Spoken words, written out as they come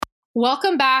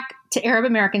Welcome back to Arab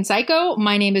American Psycho.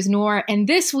 My name is Noor, and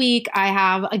this week I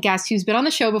have a guest who's been on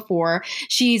the show before.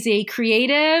 She's a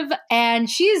creative, and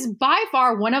she's by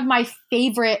far one of my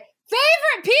favorite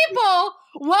people.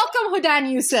 Welcome,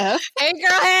 Hudan Yousef. Hey,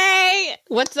 girl. Hey.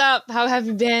 What's up? How have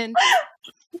you been?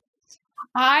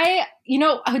 Hudan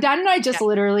and I just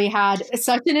literally had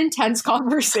such an intense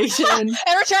conversation. And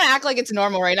we're trying to act like it's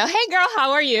normal right now. Hey, girl,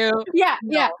 how are you? Yeah.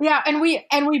 And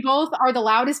we both are the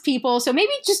loudest people. So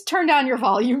maybe just turn down your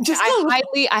volume.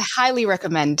 I highly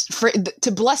recommend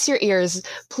to bless your ears.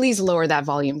 Please lower that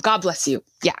volume. God bless you.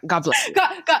 Yeah, God bless you.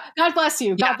 God bless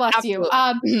you. God bless you.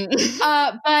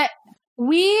 But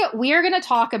we are going to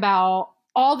talk about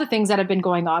all the things that have been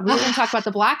going on. We're going to talk about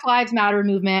the Black Lives Matter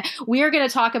movement. We are going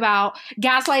to talk about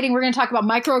gaslighting. We're going to talk about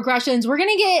microaggressions. We're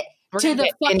going to get to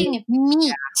the fucking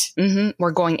meat. Mm-hmm.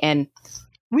 We're going in.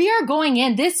 We are going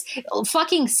in. This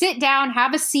fucking sit down,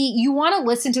 have a seat. You want to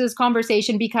listen to this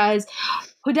conversation because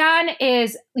Hudan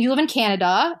you live in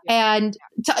Canada, and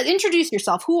to introduce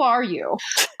yourself. Who are you?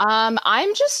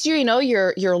 I'm just,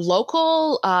 your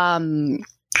local,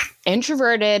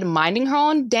 introverted, minding her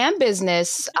own damn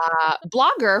business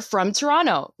blogger from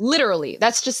Toronto. Literally,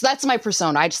 that's my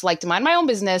persona. I just like to mind my own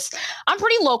business. I'm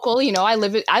pretty local, I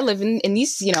live in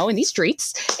these in these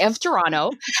streets of Toronto,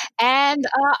 and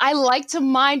I like to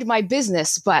mind my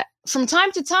business. But from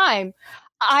time to time,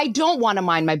 I don't want to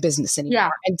mind my business anymore. Yeah.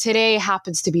 And today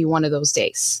happens to be one of those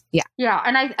days. Yeah. Yeah.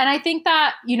 And I think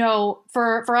that,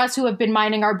 for us who have been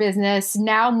minding our business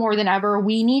now more than ever,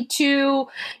 we need to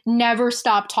never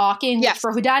stop talking. Yes. Which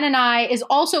for Hudan and I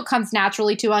also comes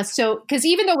naturally to us. So, because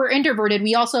even though we're introverted,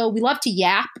 we love to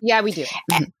yap. Yeah, we do.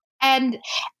 Mm-hmm.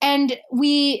 And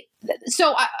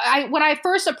so when I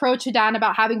first approached Hudan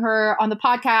about having her on the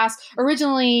podcast,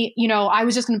 originally, I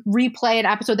was just going to replay an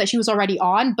episode that she was already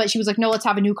on, but she was like, no, let's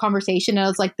have a new conversation. And I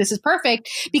was like, this is perfect,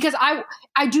 because I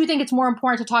do think it's more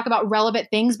important to talk about relevant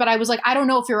things, but I was like, I don't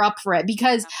know if you're up for it,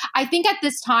 because I think at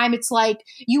this time, it's like,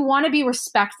 you want to be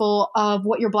respectful of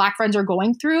what your Black friends are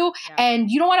going through,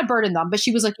 and you don't want to burden them. But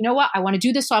she was like, you know what? I want to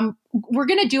do this. So we're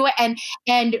going to do it.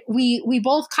 And we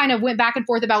both kind of went back and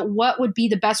forth about what would be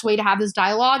the best way to have this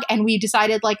dialogue. And we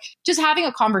decided just having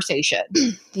a conversation.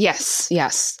 Yes.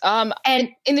 And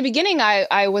in the beginning,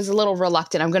 I was a little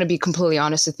reluctant. I'm going to be completely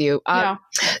honest with you.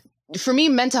 For me,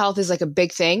 mental health is like a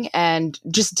big thing, and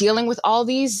just dealing with all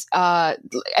these,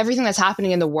 everything that's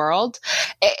happening in the world,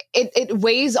 it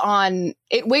weighs on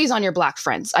your Black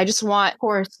friends. I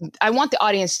want the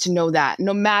audience to know that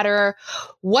no matter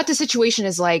what the situation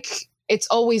is like, it's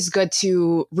always good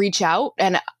to reach out.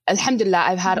 And alhamdulillah,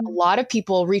 I've had a lot of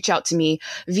people reach out to me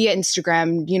via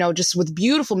Instagram, just with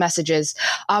beautiful messages.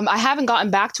 I haven't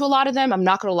gotten back to a lot of them. I'm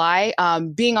not going to lie.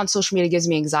 Being on social media gives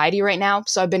me anxiety right now.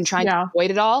 So I've been trying to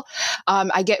avoid it all.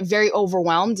 I get very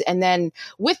overwhelmed. And then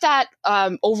with that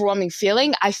overwhelming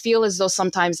feeling, I feel as though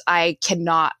sometimes I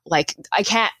can't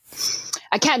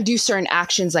do certain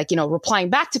actions like, replying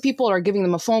back to people or giving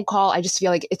them a phone call. I just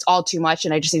feel like it's all too much,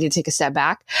 and I just need to take a step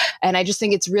back. And I just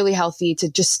think it's really healthy to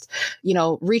just,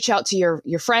 reach out to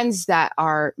your friends that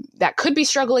could be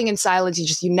struggling in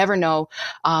silence. You never know.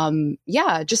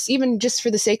 Just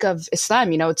for the sake of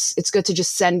Islam, it's good to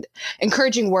just send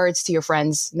encouraging words to your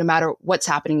friends, no matter what's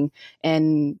happening.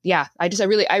 And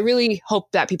I really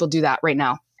hope that people do that right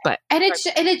now. But just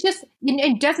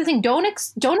the thing, don't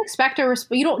expect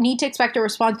you don't need to expect a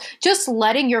response. Just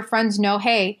letting your friends know,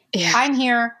 hey, I'm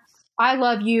here. I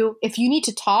love you. If you need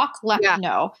to talk, let me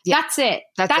know. Yeah. That's it.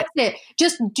 That's it.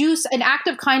 Just do an act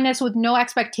of kindness with no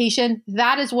expectation.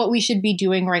 That is what we should be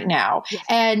doing right now. Yeah.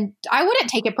 And I wouldn't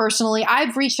take it personally.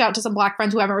 I've reached out to some Black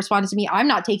friends who haven't responded to me. I'm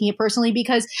not taking it personally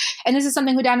because, and this is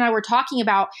something Hudan and I were talking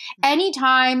about,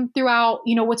 anytime throughout,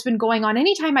 what's been going on,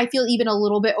 anytime I feel even a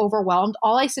little bit overwhelmed,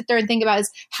 all I sit there and think about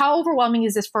is how overwhelming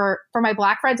is this for my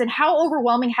Black friends, and how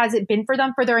overwhelming has it been for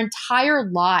them for their entire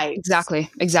lives?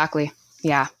 Exactly.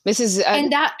 Yeah, this is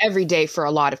every day for a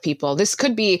lot of people. This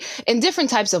could be in different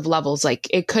types of levels. Like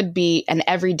it could be an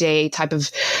everyday type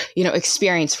of,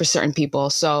 experience for certain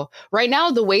people. So right now,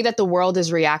 the way that the world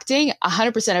is reacting,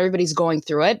 100% everybody's going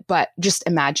through it. But just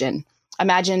imagine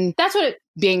that's what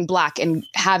being Black and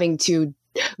having to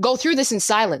go through this in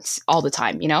silence all the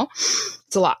time.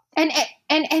 It's a lot. And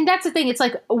that's the thing. It's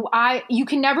like you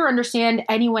can never understand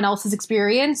anyone else's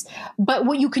experience, but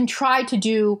what you can try to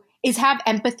do is have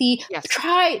empathy. Yes.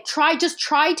 Try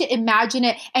to imagine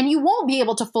it, and you won't be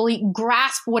able to fully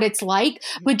grasp what it's like,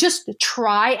 but just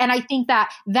try. And I think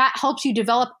that helps you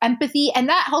develop empathy, and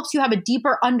that helps you have a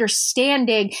deeper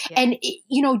understanding. Yeah. And,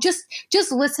 you know, just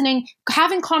listening,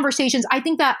 having conversations. I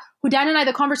think that Hudan and I,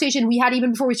 the conversation we had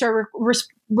even before we started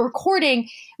recording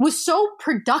was so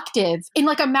productive. In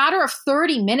like a matter of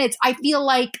 30 minutes, I feel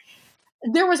like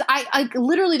there was, I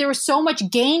literally, there was so much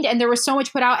gained and there was so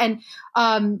much put out. And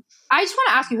I just want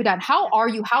to ask you, Hudan, how are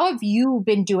you? How have you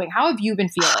been doing? How have you been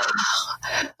feeling?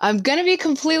 I'm going to be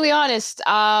completely honest.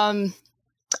 I've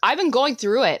been going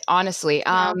through it, honestly.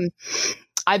 Yeah.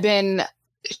 I've been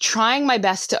trying my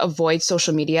best to avoid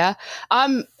social media.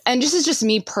 And this is just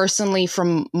me personally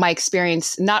from my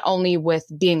experience, not only with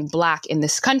being Black in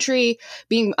this country,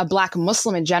 being a Black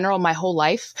Muslim in general, my whole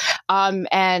life,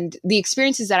 and the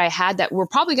experiences that I had that we're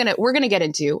going to get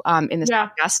into in this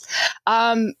podcast.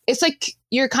 It's like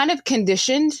you're kind of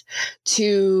conditioned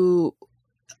to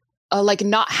like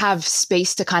not have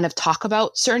space to kind of talk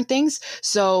about certain things.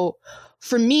 So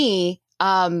for me,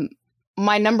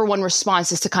 my number one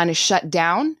response is to kind of shut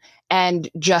down and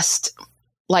just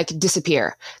like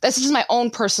disappear. That's just my own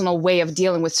personal way of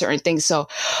dealing with certain things. So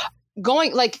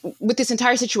going like with this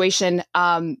entire situation,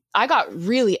 I got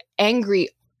really angry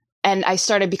and I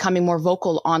started becoming more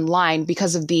vocal online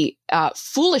because of the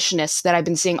foolishness that I've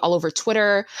been seeing all over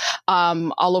Twitter,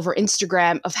 all over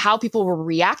Instagram, of how people were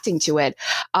reacting to it.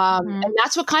 And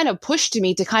that's what kind of pushed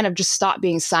me to kind of just stop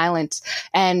being silent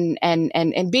and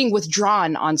being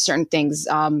withdrawn on certain things.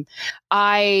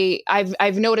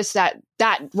 I've noticed that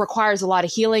requires a lot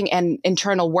of healing and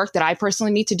internal work that I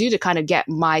personally need to do to kind of get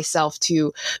myself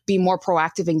to be more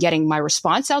proactive in getting my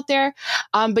response out there.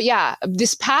 But yeah,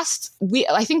 this past week,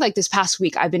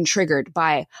 I've been triggered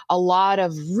by a lot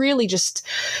of really just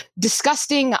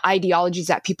disgusting ideologies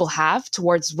that people have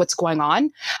towards what's going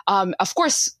on. Of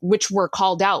course, which were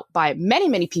called out by many,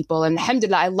 many people, and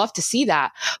alhamdulillah, I love to see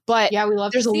that. But yeah,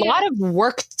 there's a lot of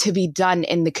work to be done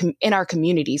in our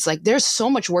communities. Like there's so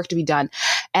much work to be done.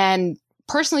 And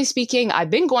personally speaking, I've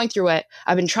been going through it.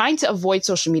 I've been trying to avoid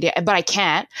social media, but I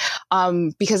can't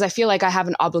because I feel like I have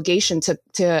an obligation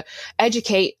to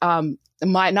educate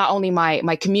not only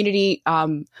my community,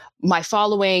 my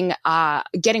following,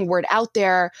 getting word out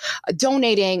there,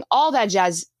 donating, all that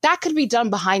jazz. That could be done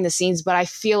behind the scenes, but I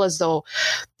feel as though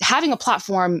having a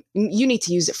platform, you need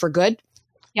to use it for good.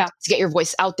 Yeah, to get your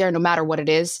voice out there, no matter what it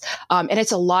is, and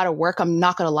it's a lot of work. I'm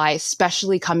not gonna lie,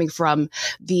 especially coming from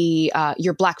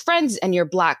your Black friends and your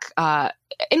Black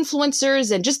influencers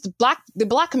and just the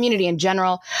Black community in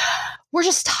general. We're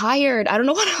just tired. I don't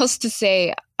know what else to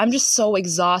say. I'm just so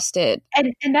exhausted.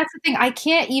 And that's the thing. I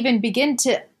can't even begin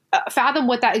to fathom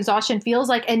what that exhaustion feels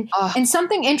like. And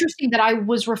something interesting that I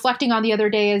was reflecting on the other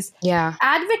day is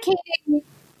advocating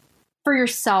for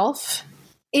yourself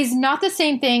is not the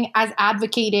same thing as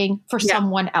advocating for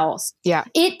someone else. Yeah.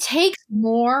 It takes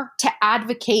more to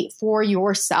advocate for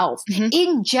yourself.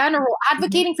 In general,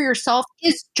 advocating for yourself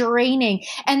is draining.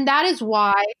 And that is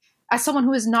why, as someone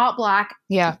who is not Black,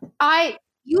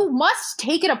 you must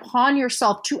take it upon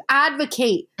yourself to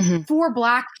advocate for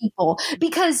Black people,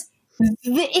 because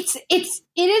it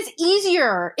is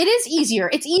easier. It is easier.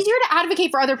 It's easier to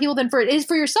advocate for other people than it is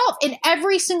for yourself in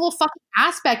every single fucking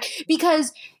aspect,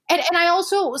 because And I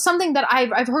also, something that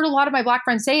I've heard a lot of my Black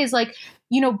friends say is like,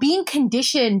 you know, being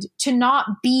conditioned to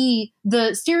not be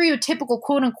the stereotypical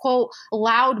quote unquote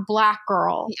loud Black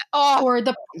girl, or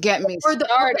the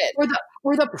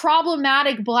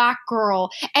problematic Black girl,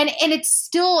 and it's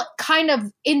still kind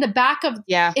of in the back of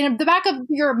your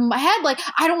head, like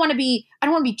I don't want to be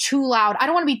too loud, I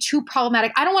don't want to be too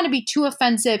problematic, I don't want to be too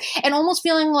offensive, and almost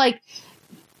feeling like,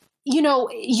 you know,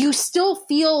 you still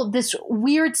feel this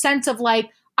weird sense of like,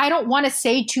 I don't want to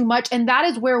say too much. And that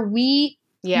is where we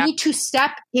need to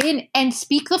step in and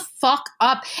speak the fuck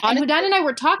up. Honestly, and Hudan and I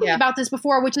were talking about this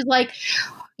before, which is like,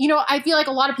 you know, I feel like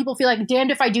a lot of people feel like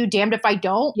damned if I do, damned if I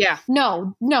don't. Yeah.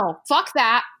 No, fuck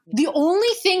that. The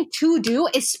only thing to do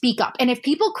is speak up. And if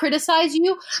people criticize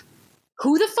you,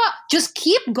 who the fuck? Just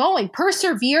keep going,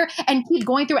 persevere, and keep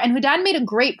going through it. And Hudan made a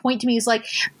great point to me. He's like,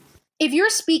 if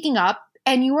you're speaking up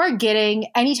and you are getting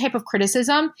any type of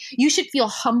criticism, you should feel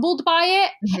humbled by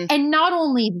it. And not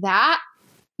only that,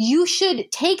 you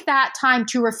should take that time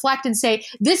to reflect and say,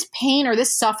 this pain or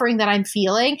this suffering that I'm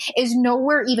feeling is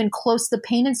nowhere even close to the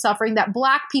pain and suffering that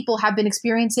Black people have been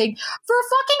experiencing for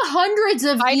fucking hundreds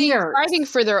of years. Fighting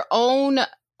for their own,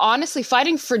 honestly,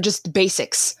 fighting for just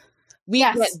basics. we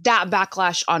get that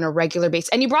backlash on a regular basis.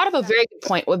 And you brought up a very good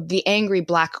point with the angry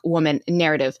Black woman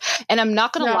narrative. And I'm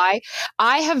not going to lie,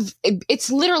 it's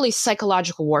literally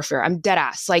psychological warfare. I'm dead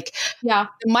ass. Like, the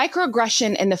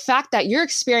microaggression and the fact that your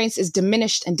experience is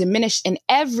diminished in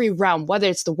every realm, whether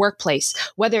it's the workplace,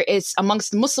 whether it's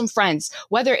amongst Muslim friends,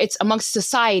 whether it's amongst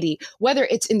society, whether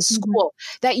it's in school,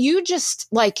 that you just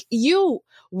like you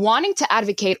wanting to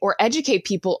advocate or educate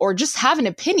people or just have an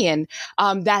opinion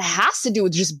that has to do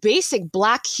with just basic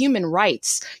Black human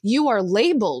rights, you are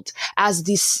labeled as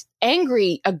this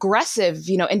angry, aggressive,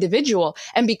 individual.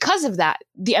 And because of that,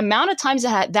 the amount of times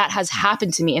that has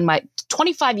happened to me in my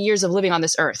 25 years of living on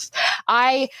this earth,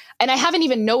 I haven't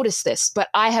even noticed this, but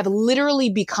I have literally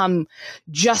become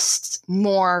just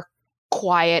more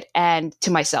quiet and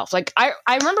to myself. Like I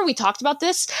remember we talked about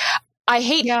this. I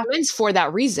hate humans for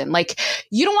that reason. Like,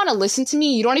 you don't want to listen to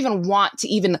me. You don't even want to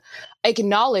even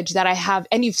acknowledge that I have,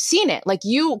 and you've seen it. Like,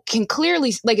 you can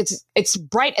clearly, like, it's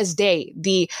bright as day,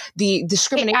 the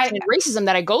discrimination and racism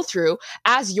that I go through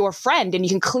as your friend, and you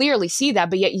can clearly see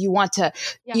that, but yet you want to,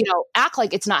 act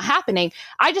like it's not happening.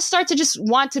 I just start to just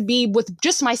want to be with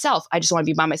just myself. I just want to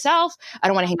be by myself. I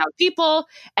don't want to hang out with people.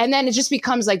 And then it just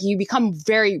becomes like, you become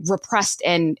very repressed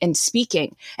and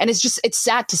speaking. And it's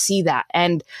sad to see that.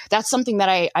 And that's something that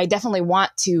I definitely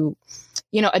want to,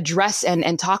 address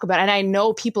and talk about. And I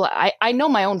know people, I know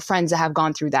my own friends that have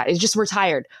gone through that. It's just, we're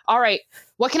tired. All right,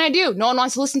 what can I do? No one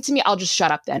wants to listen to me. I'll just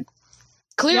shut up then.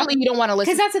 Clearly you don't want to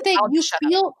listen. Because that's the thing.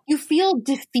 You feel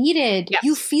defeated. Yes.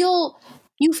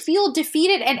 You feel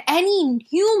defeated, and any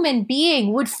human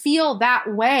being would feel that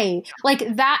way.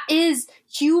 Like, that is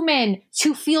human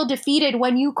to feel defeated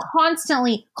when you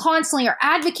constantly are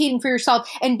advocating for yourself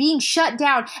and being shut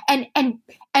down. And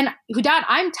Hudan,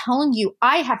 I'm telling you,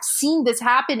 I have seen this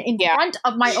happen in front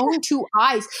of my own two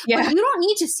eyes. But you don't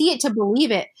need to see it to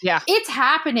believe it. Yeah. It's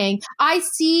happening. I've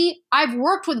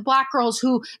worked with Black girls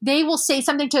who they will say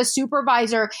something to a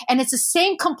supervisor, and it's the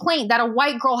same complaint that a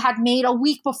white girl had made a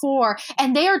week before,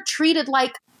 and they are treated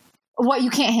like, what, you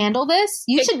can't handle this?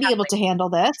 You should be able to handle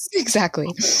this. Exactly.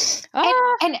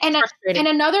 And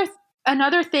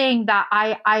another thing that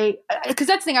because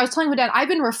that's the thing I was telling you, Dad, I've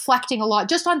been reflecting a lot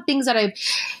just on things that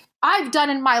I've done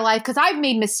in my life, because I've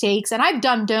made mistakes and I've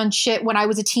done shit when I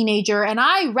was a teenager, and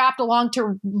I rapped along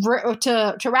to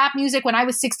rap music when I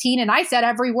was 16, and I said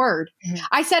every word. Mm-hmm.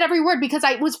 I said every word because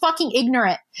I was fucking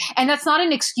ignorant, and that's not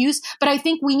an excuse, but I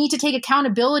think we need to take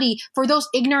accountability for those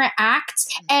ignorant acts.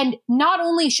 And not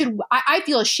only should I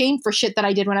feel ashamed for shit that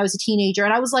I did when I was a teenager,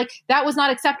 and I was like, that was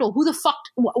not acceptable. Who the fuck?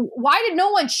 Why did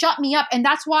no one shut me up? And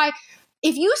that's why,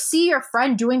 if you see your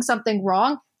friend doing something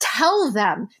wrong, tell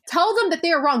them that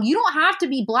they are wrong. You don't have to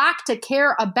be Black to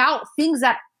care about things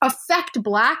that affect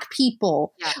Black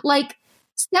people. Yeah. Like,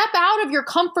 step out of your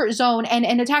comfort zone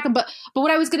and attack them. But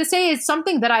what I was going to say is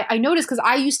something that I noticed, because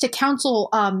I used to counsel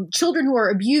children who are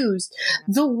abused.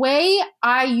 The way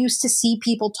I used to see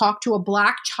people talk to a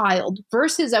Black child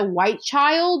versus a white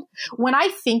child, when I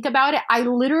think about it, I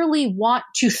literally want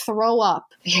to throw up.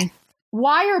 Mm-hmm.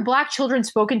 Why are Black children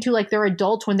spoken to like they're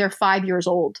adults when they're 5 years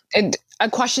old? And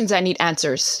questions I need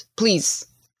answers. Please.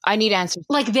 I need answers.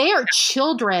 Like, they are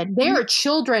children. They are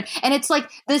children. And it's like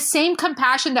the same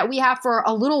compassion that we have for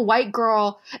a little white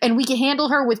girl, and we can handle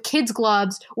her with kids'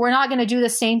 gloves. We're not going to do the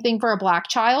same thing for a Black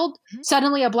child. Mm-hmm.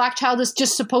 Suddenly a Black child is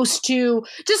just supposed to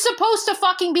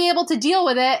fucking be able to deal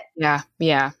with it. Yeah.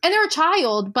 Yeah. And they're a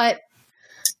child, but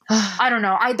I don't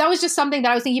know. That was just something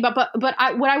that I was thinking about.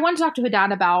 But what I want to talk to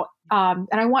Hudan about, and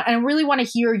I really want to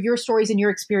hear your stories and your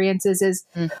experiences, is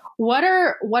what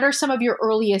are some of your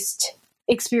earliest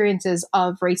experiences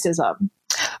of racism?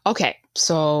 Okay,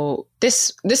 so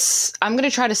this I'm going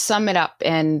to try to sum it up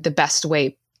in the best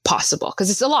way possible, because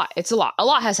it's a lot. A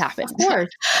lot has happened. Of course.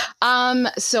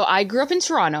 So I grew up in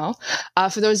Toronto.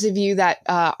 For those of you that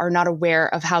are not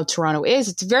aware of how Toronto is,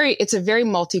 it's a very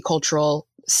multicultural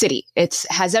city. It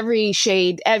has every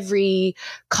shade, every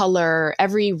color,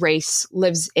 every race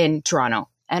lives in Toronto.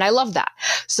 And I love that.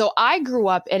 So I grew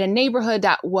up in a neighborhood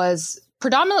that was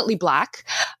predominantly Black,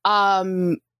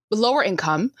 lower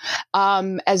income,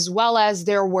 as well as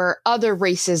there were other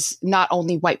races, not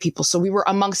only white people. So we were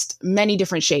amongst many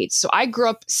different shades. So I grew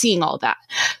up seeing all that.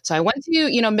 So I went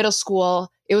to, middle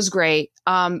school. It was great.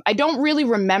 I don't really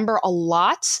remember a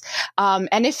lot. And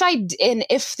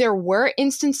if there were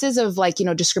instances of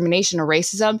discrimination or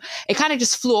racism, it kind of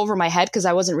just flew over my head because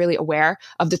I wasn't really aware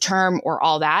of the term or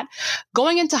all that.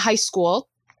 Going into high school,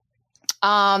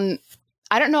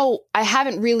 I don't know. I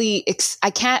haven't really,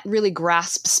 I can't really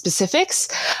grasp specifics.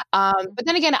 But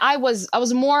then again, I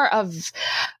was more of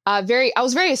I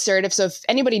was very assertive. So if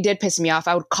anybody did piss me off,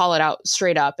 I would call it out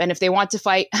straight up. And if they want to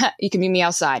fight, you can meet me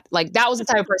outside. Like that was the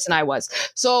type of person I was.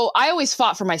 So I always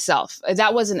fought for myself.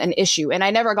 That wasn't an issue. And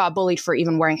I never got bullied for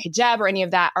even wearing hijab or any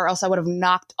of that, or else I would have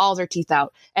knocked all their teeth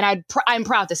out. And I'm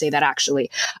proud to say that,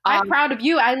 actually. I'm proud of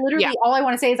you. I literally, all I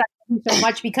want to say is I love you so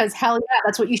much, because hell yeah,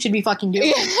 that's what you should be fucking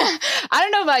doing. I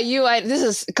don't know about you. This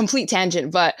is a complete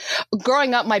tangent, but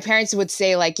growing up, my parents would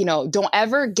say, like, you know, don't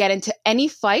ever get into any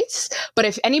fights. But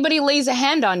if anybody lays a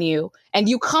hand on you and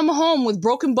you come home with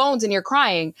broken bones and you're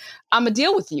crying, I'm going to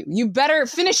deal with you. You better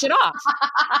finish it off.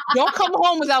 Don't come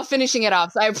home without finishing it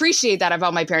off. So I appreciate that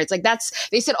about my parents. Like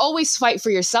they said, always fight for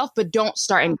yourself, but don't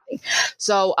start anything.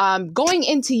 So going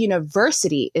into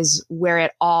university is where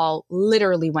it all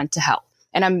literally went to hell.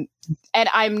 And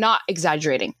I'm not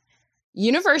exaggerating.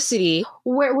 University.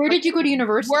 Where did you go to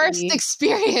university? Worst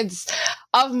experience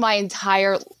of my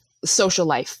entire social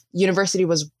life. University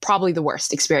was probably the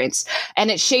worst experience,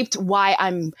 and it shaped why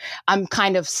I'm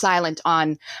kind of silent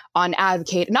on not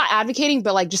advocating,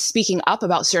 but like just speaking up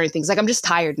about certain things. Like I'm just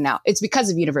tired now. It's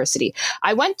because of university.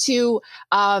 I went to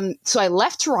so I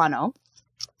left Toronto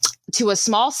to a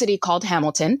small city called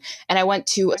Hamilton, and I went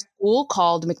to a school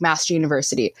called McMaster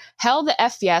University. Hell, the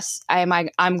F yes,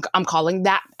 I'm calling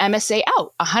that MSA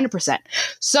out 100%.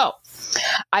 So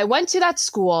I went to that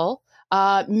school.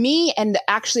 Me and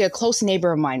actually a close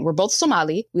neighbor of mine, we're both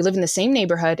Somali. We live in the same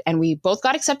neighborhood, and we both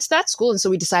got accepted to that school. And so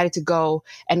we decided to go,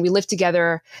 and we lived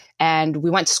together, and we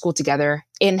went to school together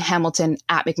in Hamilton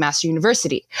at McMaster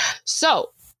University.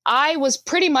 So I was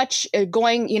pretty much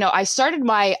going, you know, I started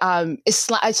my I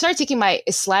started taking my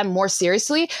Islam more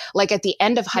seriously, like at the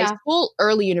end of high school,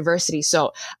 early university.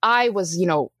 So I was, you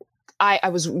know, I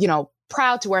was, you know,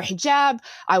 proud to wear hijab.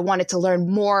 I wanted to learn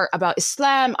more about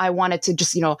Islam. I wanted to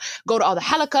just, you know, go to all the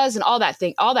halakas and all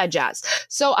that jazz.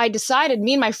 So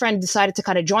me and my friend decided to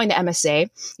kind of join the MSA.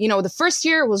 You know, the first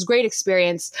year was great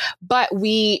experience, but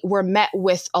we were met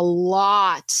with a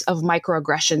lot of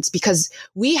microaggressions because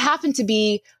we happened to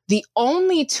be the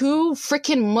only two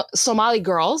freaking Somali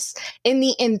girls in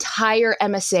the entire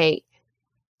MSA.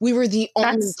 We were the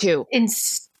only two.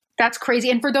 That's crazy.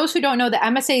 And for those who don't know, the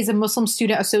MSA is a Muslim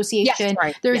Student Association. Yes,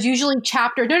 right. There's usually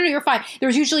chapters. No, you're fine.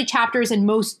 There's usually chapters in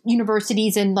most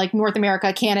universities in like North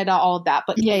America, Canada, all of that.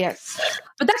 But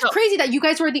But that's crazy that you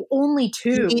guys were the only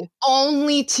two. The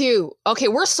only two. Okay,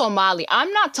 we're Somali.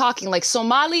 I'm not talking like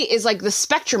Somali is like the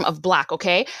spectrum of Black,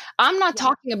 okay? I'm not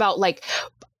talking about like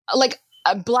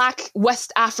Black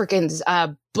West Africans.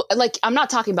 Like I'm not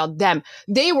talking about them.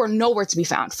 They were nowhere to be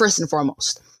found, first and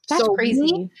foremost. That's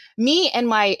crazy. Me and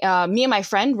my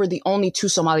friend were the only two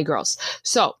Somali girls.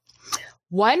 So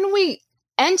when we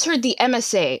entered the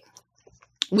MSA,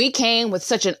 we came with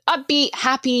such an upbeat,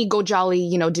 happy, go jolly,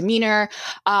 you know, demeanor.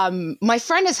 My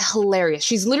friend is hilarious.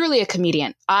 She's literally a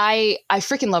comedian. I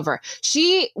freaking love her.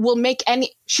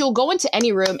 She'll go into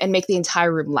any room and make the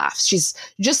entire room laugh. She's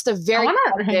just a very— I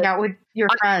want to hang out with your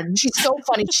friend. She's so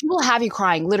funny. She will have you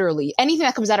crying, literally. Anything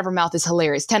that comes out of her mouth is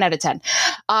hilarious. 10 out of 10.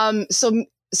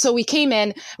 So we came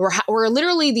in, we're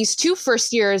literally these two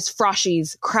first years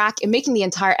froshies crack and making the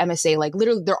entire MSA, like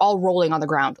literally they're all rolling on the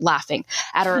ground laughing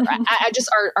at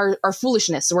our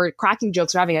foolishness. So we're cracking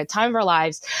jokes. We're having a time of our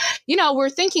lives. You know, we're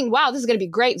thinking, wow, this is going to be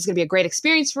great. This is going to be a great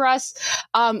experience for us.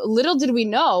 Little did we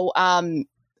know,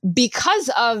 because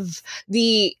of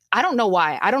I don't know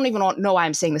why. I don't even know why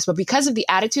I'm saying this, but because of the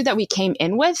attitude that we came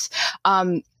in with,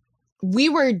 we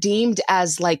were deemed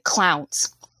as like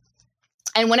clowns.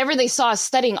 And whenever they saw us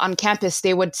studying on campus,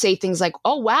 they would say things like,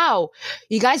 "Oh, wow,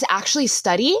 you guys actually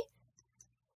study?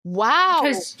 Wow."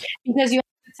 Because you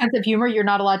sense of humor, you're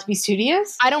not allowed to be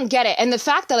studious. I don't get it. And the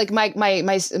fact that like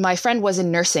my friend was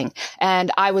in nursing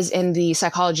and I was in the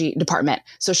psychology department.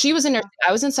 So she was in nursing,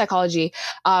 I was in psychology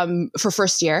for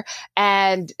first year,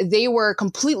 and they were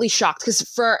completely shocked because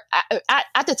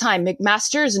at the time,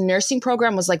 McMaster's nursing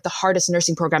program was like the hardest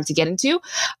nursing program to get into.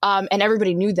 And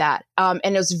everybody knew that. And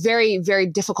it was very, very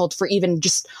difficult for even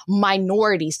just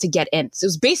minorities to get in. So it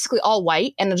was basically all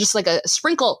white and just like a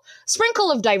sprinkle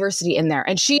of diversity in there.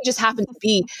 And she just happened to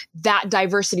be that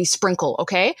diversity sprinkle.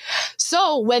 Okay.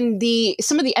 So when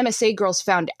some of the MSA girls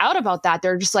found out about that,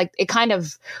 they're just like, it kind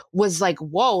of was like,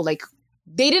 whoa, like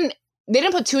they didn't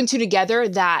put two and two together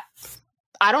that,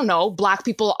 I don't know, Black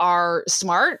people are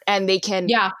smart and they can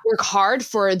work hard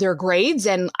for their grades.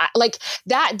 And like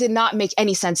that did not make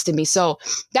any sense to me. So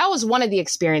that was one of the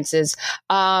experiences.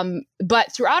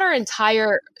 But throughout our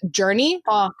entire journey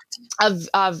of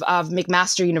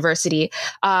McMaster University,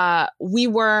 we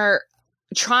were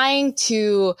trying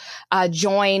to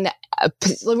join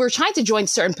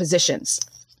certain positions,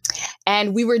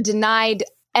 and we were denied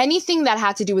anything that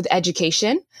had to do with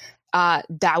education,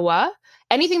 da'wah,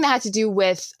 anything that had to do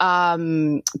with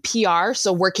PR,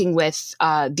 so working with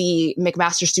the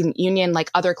McMaster Student Union,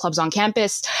 like other clubs on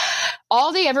campus.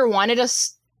 All they ever wanted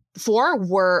us for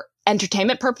were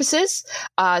entertainment purposes,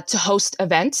 to host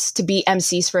events, to be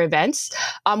MCs for events.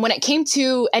 When it came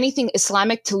to anything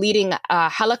Islamic, to leading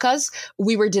halakas,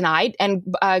 we were denied. And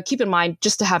keep in mind,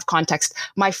 just to have context,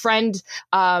 my friend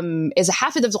is a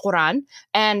hafid of the Quran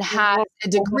and has a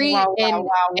degree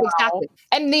exactly,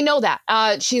 and they know that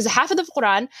she's a hafid of the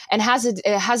Quran and has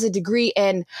a degree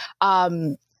in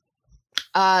the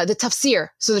tafsir,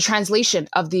 so the translation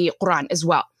of the Quran as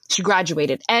well. She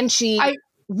graduated, and she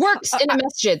works in a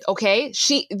masjid, okay?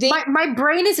 My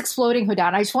brain is exploding,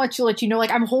 Hudan. I just want to let you know,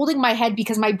 like, I'm holding my head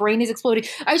because my brain is exploding.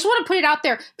 I just want to put it out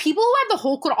there. People who have the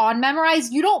whole Quran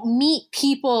memorized, you don't meet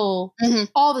people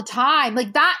all the time.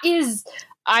 Like, that is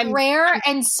rare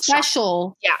and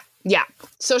special. Yeah.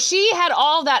 So she had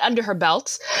all that under her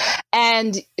belt,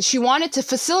 and she wanted to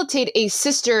facilitate a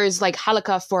sister's like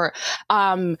halakha for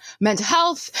mental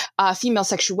health, female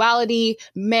sexuality,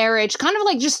 marriage, kind of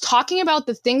like just talking about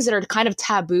the things that are kind of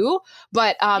taboo,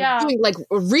 but doing like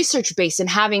research based and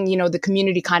having, you know, the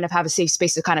community kind of have a safe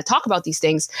space to kind of talk about these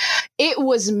things. It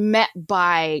was met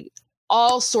by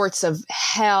all sorts of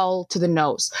hell to the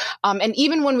nose. And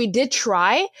even when we did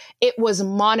try, it was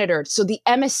monitored. So the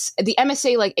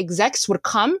MSA like execs would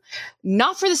come,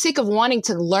 not for the sake of wanting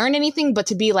to learn anything, but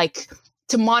to be like,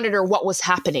 to monitor what was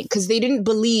happening. Because they didn't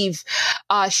believe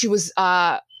she was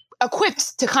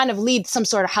equipped to kind of lead some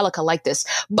sort of halakha like this.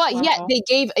 But yet they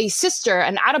gave a sister,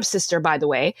 an Arab sister, by the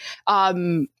way,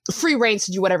 free reigns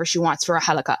to do whatever she wants for a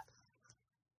halakha.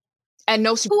 And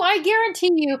no, I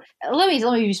guarantee you. Let me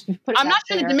just put it. I'm not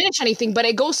trying to diminish anything, but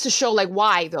it goes to show, like,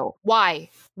 why though? Why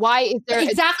is there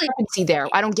exactly a discrepancy there?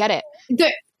 I don't get it.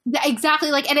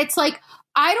 Exactly, like, and it's like,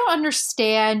 I don't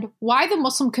understand why the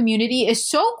Muslim community is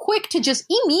so quick to just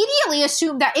immediately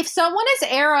assume that if someone is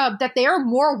Arab, that they are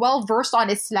more well-versed on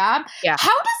Islam. Yeah.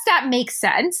 How does that make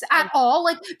sense at all?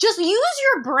 Like, just use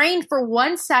your brain for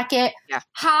 1 second. Yeah.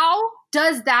 How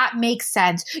does that make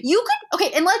sense? You could,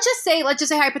 okay, and let's just say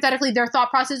hypothetically their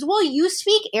thought process, well, you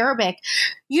speak Arabic.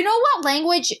 You know what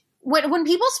language... When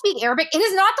people speak Arabic, it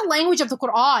is not the language of the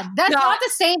Quran. That's not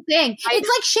the same thing. It's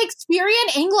like Shakespearean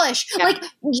English. Yeah. Like,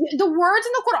 the words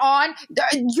in the Quran,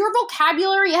 your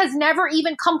vocabulary has never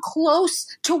even come close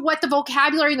to what the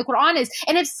vocabulary in the Quran is.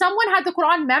 And if someone had the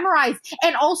Quran memorized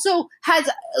and also has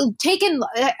taken,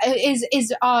 is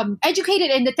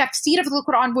educated in the tafsir of the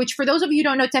Quran, which for those of you who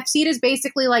don't know, tafsir is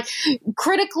basically like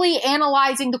critically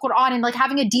analyzing the Quran and like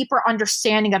having a deeper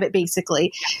understanding of it,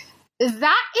 basically.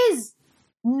 That is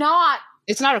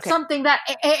it's not okay. Something that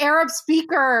an Arab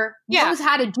speaker knows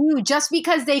how to do just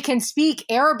because they can speak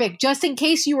Arabic, just in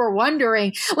case you were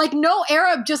wondering. Like, no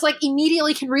Arab just like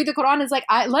immediately can read the Quran is like,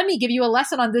 let me give you a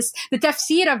lesson on this, the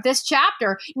tafsir of this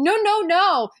chapter.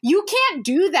 No. You can't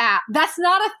do that. That's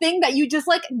not a thing that you just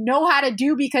like know how to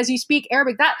do because you speak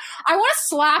Arabic. That I want to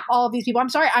slap all of these people. I'm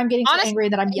sorry, I'm getting so angry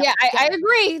that I'm yelling. Yeah, I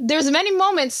agree. There's many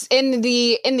moments in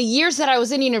the years that I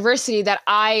was in university that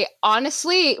I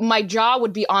honestly, my jaw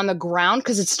would be on the ground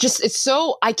because it's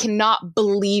so, I cannot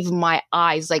believe my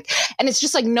eyes. Like, and it's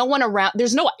just like no one around,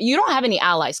 you don't have any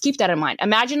allies. Keep that in mind.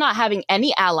 Imagine not having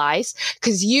any allies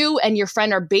because you and your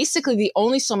friend are basically the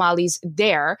only Somalis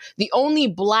there, the only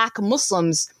Black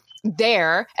Muslims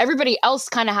there. Everybody else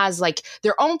kind of has like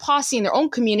their own posse and their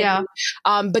own community.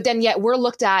 Yeah. But then yet we're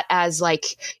looked at as like,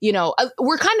 you know,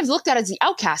 we're kind of looked at as the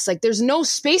outcasts. Like, there's no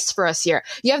space for us here.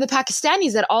 You have the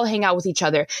Pakistanis that all hang out with each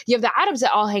other. You have the Arabs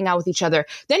that all hang out with each other.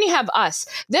 Then you have us.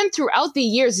 Then throughout the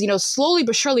years, you know, slowly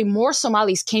but surely more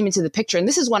Somalis came into the picture. And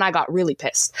this is when I got really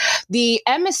pissed. The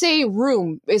MSA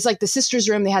room is like the sisters'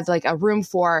 room. They had like a room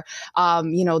for,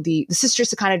 you know, the sisters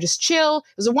to kind of just chill.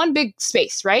 It was a one big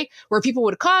space, right? Where people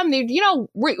would come. They, you know,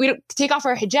 we take off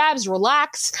our hijabs,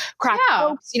 relax, crack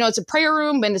jokes. You know, it's a prayer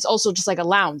room, and it's also just like a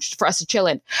lounge for us to chill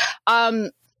in.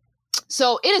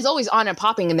 So it is always on and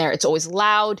popping in there. It's always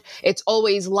loud. It's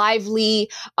always lively.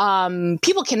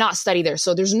 People cannot study there.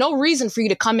 So there's no reason for you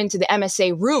to come into the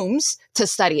MSA rooms to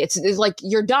study. It's like,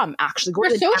 you're dumb, actually. For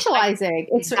socializing.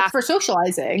 It's for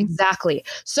socializing. Exactly.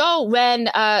 So when,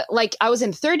 like, I was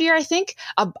in third year, I think,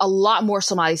 a lot more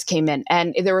Somalis came in.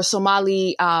 And there were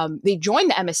Somali, they joined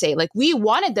the MSA. Like, we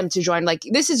wanted them to join. Like,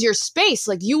 this is your space.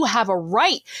 Like, you have a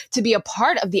right to be a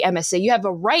part of the MSA. You have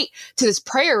a right to this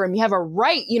prayer room. You have a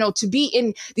right, you know, to be be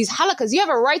in these halakas. You have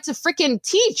a right to freaking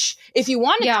teach if you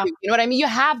wanted to. You know what I mean? You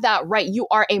have that right. You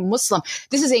are a Muslim.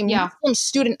 This is a Muslim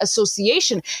student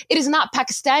association. It is not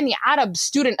Pakistani Arab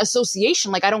student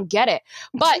association. Like, I don't get it.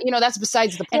 But, you know, that's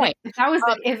besides the point. If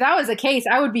that was the case,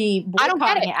 I would be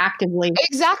boycotting it actively.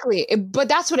 Exactly. But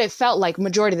that's what it felt like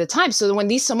majority of the time. So when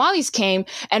these Somalis came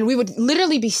and we would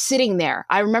literally be sitting there,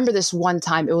 I remember this one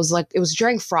time, it was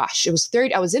during Frosh.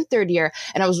 I was in third year,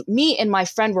 and me and my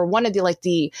friend were one of the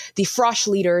Frosh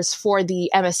leaders for the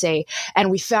MSA,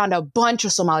 and we found a bunch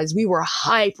of Somalis. We were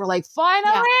hyped. We're like,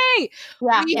 finally,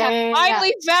 we have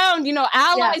finally found, you know,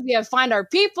 allies. We have found our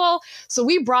people. So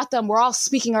we brought them. We're all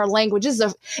speaking our languages.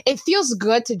 It feels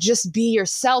good to just be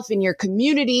yourself in your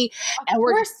community, and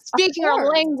we're speaking our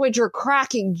language. We're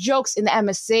cracking jokes in the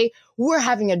MSA. We're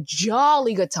having a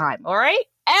jolly good time. All right.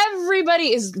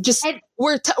 Everybody is just,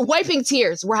 we're wiping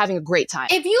tears. We're having a great time.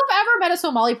 If you've ever met a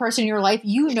Somali person in your life,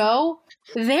 you know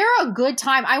they're a good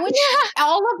time. I went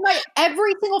to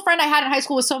every single friend I had in high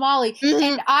school was Somali,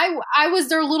 and I was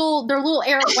their little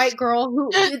Arab white girl who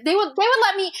they would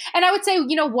let me, and I would say,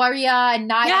 you know, Waria and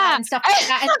Naya and stuff like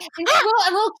that, and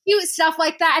little cute stuff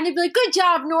like that, and they'd be like, "Good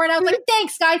job, Nora," and I was like,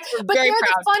 "Thanks, guys." But they're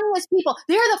the funniest people.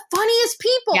 They're the funniest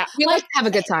people. Yeah, we like to have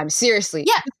a good time. Seriously,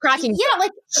 cracking. Yeah,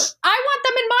 like I want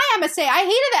them in my MSA. I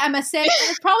hated the MSA.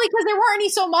 It's probably because there weren't any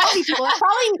Somali people.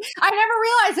 I never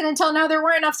realized it until now. There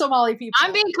weren't enough Somali people.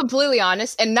 I'm being completely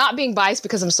honest and not being biased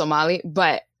because I'm Somali,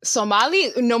 but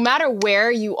Somali, no matter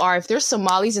where you are, if there's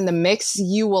Somalis in the mix,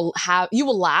 you will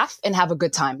laugh and have a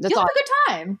good time. That's all. Have a good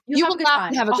time. You will laugh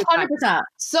and have a good 100%. Time.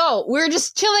 So we're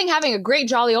just chilling, having a great,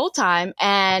 jolly old time,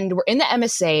 and we're in the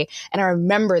MSA. And I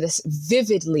remember this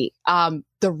vividly. The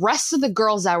rest of the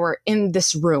girls that were in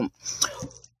this room,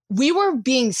 we were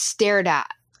being stared at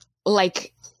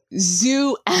like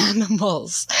zoo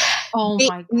animals. Oh my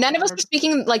God. None of us were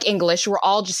speaking like English. We're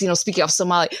all just, you know, speaking of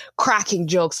Somali, cracking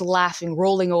jokes, laughing,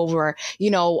 rolling over,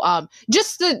 you know,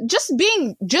 just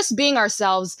being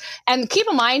ourselves. And keep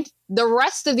in mind, the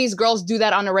rest of these girls do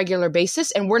that on a regular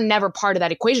basis, and we're never part of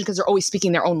that equation because they're always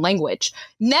speaking their own language.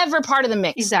 Never part of the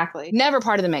mix. Exactly. Never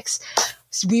part of the mix.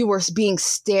 So we were being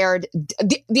stared.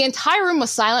 The entire room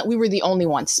was silent. We were the only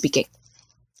ones speaking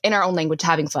in our own language,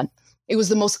 having fun. It was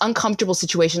the most uncomfortable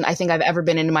situation I think I've ever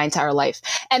been in my entire life.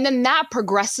 And then that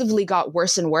progressively got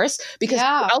worse and worse because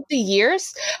throughout the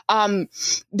years,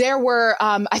 there were,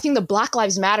 I think the Black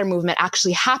Lives Matter movement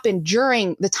actually happened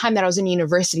during the time that I was in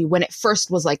university when it first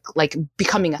was like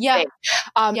becoming a thing.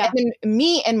 And then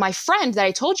me and my friend that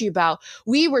I told you about,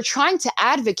 we were trying to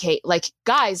advocate, like,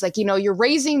 guys, like, you know, you're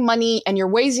raising money and you're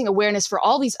raising awareness for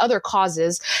all these other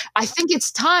causes. I think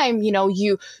it's time, you know,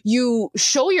 you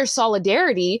show your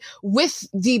solidarity with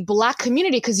the Black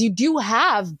community, because you do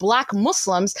have Black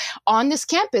Muslims on this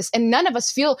campus, and none of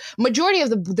us majority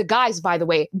of the guys, by the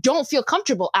way, don't feel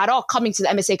comfortable at all coming to the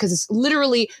MSA because it's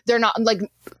literally, they're not like,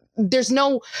 there's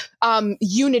no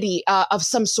unity of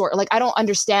some sort. Like, I don't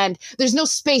understand. There's no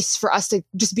space for us to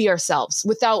just be ourselves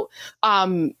without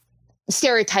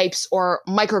stereotypes or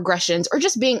microaggressions or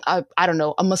just being a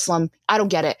Muslim. I don't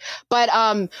get it. But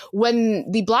when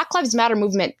the Black Lives Matter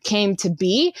movement came to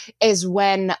be is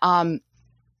when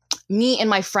me and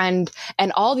my friend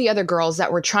and all the other girls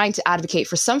that were trying to advocate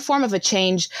for some form of a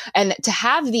change and to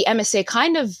have the MSA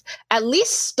kind of at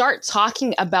least start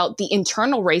talking about the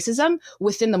internal racism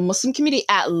within the Muslim community,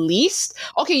 at least.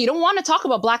 Okay, you don't want to talk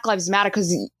about Black Lives Matter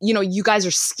because, you know, you guys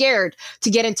are scared to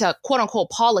get into quote unquote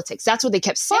politics. That's what they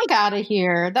kept saying. Fuck out of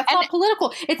here. That's not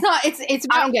political. It's not, it's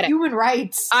about I don't get human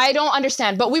rights. I don't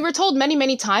understand. But we were told many,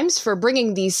 many times for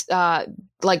bringing these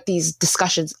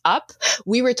discussions up,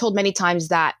 we were told many times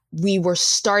that we were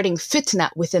starting fitna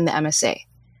within the MSA.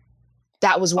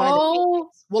 That was one of the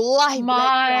things.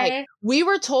 Wallahi, we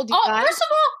were told. First of all,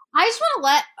 I just want to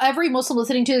let every Muslim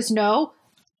listening to this know,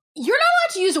 you're not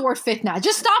allowed to use the word fitna.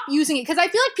 Just stop using it, because I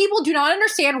feel like people do not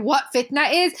understand what fitna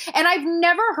is, and I've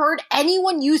never heard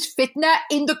anyone use fitna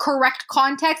in the correct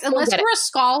context unless you're a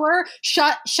scholar.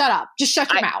 Shut up. Just shut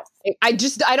your mouth. I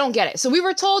don't get it. So we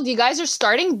were told you guys are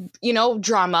starting, you know,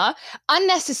 drama,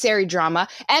 unnecessary drama.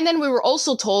 And then we were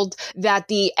also told that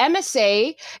the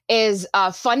MSA is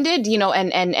funded, you know,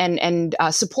 and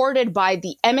supported by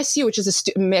the MSU, which is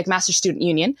a Master Student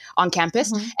Union on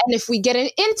campus. Mm-hmm. And if we get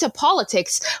into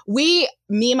politics, me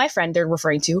and my friend they're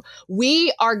referring to,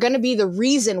 we are going to be the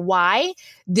reason why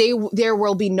there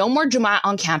will be no more Jumu'ah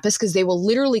on campus, because they will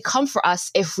literally come for us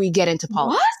if we get into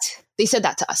politics. What? They said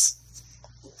that to us.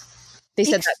 They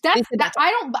said that.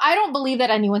 I don't believe that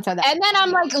anyone said that. And then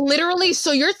I'm like, literally,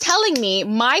 so you're telling me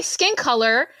my skin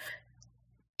color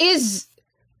is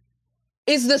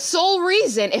is the sole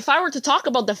reason, if I were to talk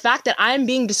about the fact that I'm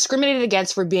being discriminated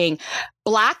against for being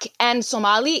Black and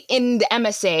Somali in the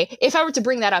MSA, if I were to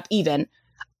bring that up even,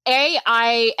 A,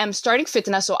 I am starting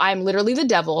fitna, so I'm literally the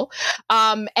devil.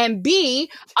 And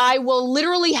B, I will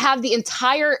literally have the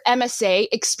entire MSA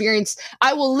experience.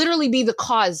 I will literally be the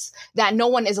cause that no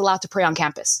one is allowed to pray on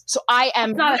campus. So I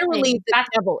am literally the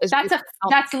devil.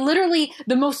 That's literally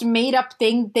the most made up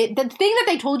thing. The thing that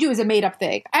they told you is a made up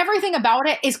thing. Everything about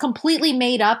it is completely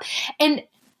made up. And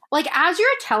like, as you're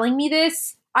telling me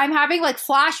this, I'm having like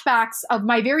flashbacks of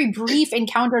my very brief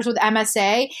encounters with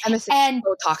MSA. MSA and, is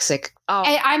so toxic. Oh.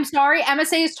 I'm sorry,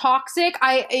 MSA is toxic.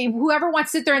 Whoever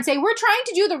wants to sit there and say, we're trying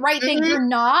to do the right thing. You're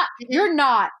not. You're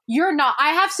not. You're not. I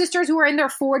have sisters who are in their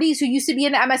 40s who used to be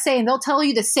in the MSA, and they'll tell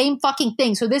you the same fucking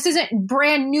thing. So this isn't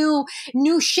brand new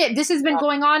shit. This has been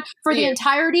going on for the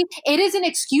entirety. It is an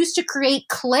excuse to create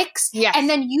cliques and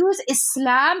then use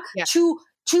Islam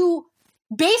to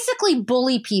basically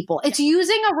bully people. It's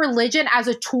using a religion as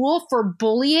a tool for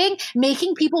bullying,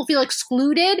 making people feel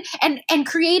excluded and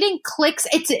creating cliques.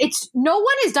 It's no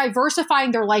one is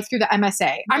diversifying their life through the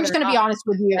MSA. I'm just going to be honest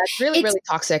with you. Yeah, it's really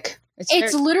toxic.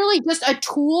 It's literally just a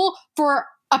tool for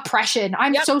oppression.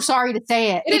 I'm so sorry to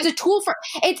say it. It's a tool for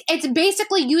it's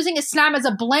basically using Islam as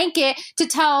a blanket to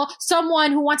tell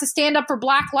someone who wants to stand up for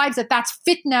Black lives that that's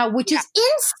fitna, which is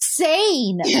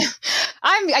insane.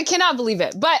 I cannot believe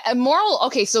it. But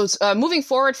so moving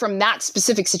forward from that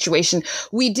specific situation,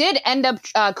 we did end up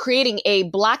creating a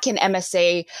Black in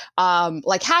MSA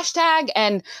like hashtag,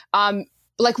 and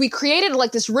like we created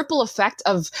like this ripple effect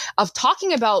of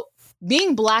talking about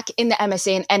being Black in the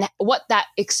MSA and what that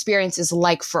experience is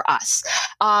like for us.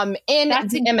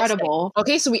 That's incredible. MSA.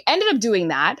 Okay, so we ended up doing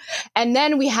that. And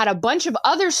then we had a bunch of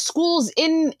other schools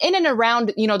in and around,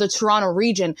 the Toronto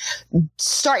region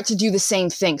start to do the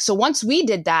same thing. So once we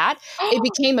did that, it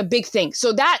became a big thing.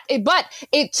 But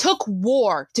it took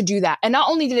war to do that. And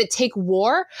not only did it take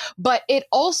war, but it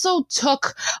also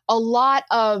took a lot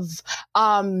of,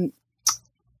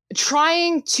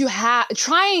 trying to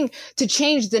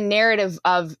change the narrative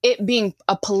of it being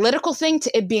a political thing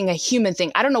to it being a human thing.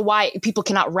 I don't know why people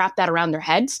cannot wrap that around their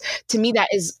heads. To me, that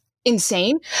is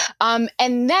insane.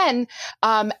 And then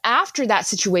after that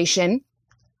situation,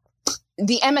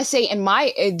 the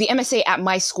MSA at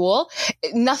my school,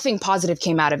 nothing positive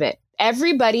came out of it.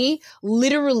 Everybody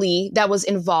literally that was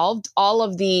involved, all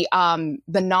of the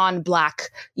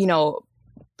non-Black,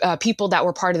 people that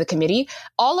were part of the committee,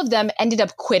 all of them ended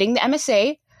up quitting the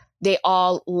MSA. They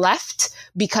all left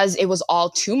because it was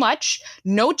all too much.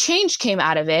 No change came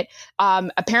out of it.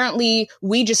 Apparently,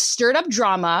 we just stirred up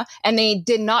drama, and they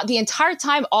did not, the entire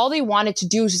time, all they wanted to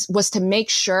do was to make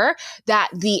sure that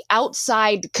the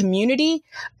outside community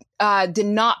did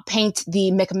not paint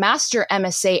the McMaster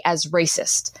MSA as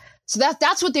racist. So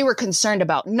that's what they were concerned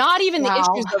about, not even the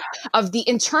issues of the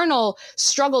internal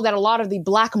struggle that a lot of the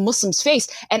Black Muslims face.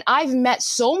 And I've met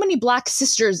so many Black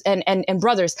sisters and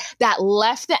brothers that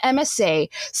left the MSA.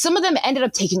 Some of them ended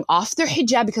up taking off their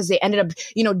hijab because they ended up,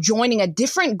 joining a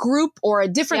different group or a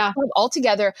different club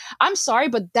altogether. I'm sorry,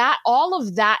 but all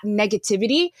of that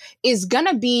negativity is going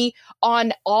to be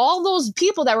on all those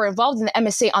people that were involved in the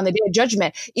MSA on the Day of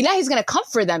Judgment. Ilahi's going to come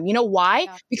for them. You know why?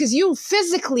 Yeah. Because you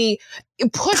physically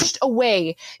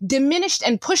diminished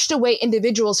and pushed away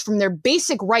individuals from their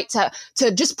basic right to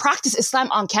just practice Islam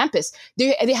on campus.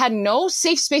 They had no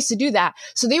safe space to do that.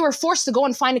 So they were forced to go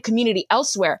and find a community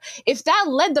elsewhere. If that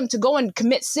led them to go and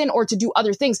commit sin or to do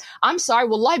other things, I'm sorry,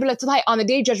 wallahi billah tallahi, on the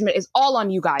Day of Judgment is all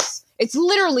on you guys. It's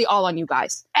literally all on you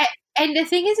guys. And the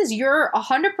thing is you're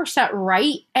 100%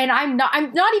 right. And I'm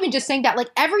not even just saying that, like,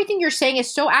 everything you're saying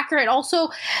is so accurate. Also,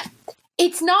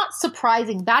 it's not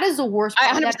surprising. That is the worst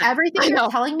part. That everything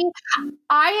you're telling me,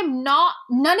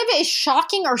 none of it is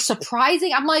shocking or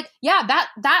surprising. I'm like, yeah,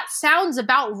 that sounds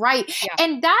about right. Yeah.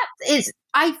 And that is,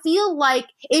 I feel like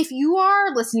if you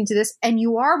are listening to this and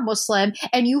you are Muslim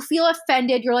and you feel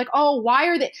offended, you're like, oh, why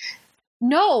are they?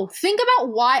 No, think about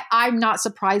why I'm not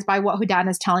surprised by what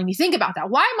Hodana is telling me. Think about that.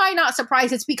 Why am I not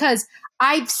surprised? It's because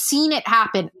I've seen it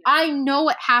happen. I know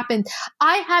it happened.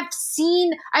 I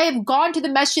have gone to the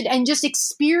masjid and just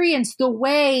experienced the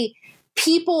way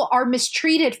people are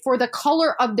mistreated for the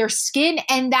color of their skin,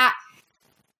 and that,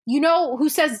 who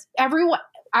says everyone,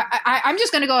 I'm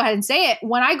just going to go ahead and say it.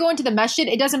 When I go into the masjid,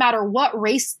 it doesn't matter what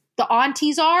race the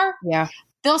aunties are. Yeah.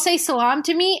 they'll say salam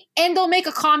to me and they'll make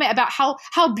a comment about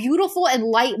how beautiful and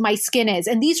light my skin is.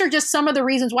 And these are just some of the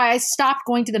reasons why I stopped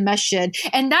going to the masjid.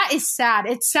 And that is sad.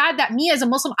 It's sad that me as a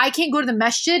Muslim, I can't go to the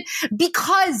masjid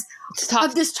because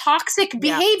of this toxic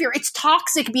behavior. Yeah. It's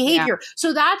toxic behavior. Yeah.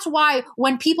 So that's why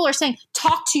when people are saying,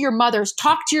 talk to your mothers,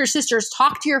 talk to your sisters,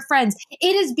 talk to your friends,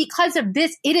 it is because of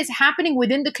this. It is happening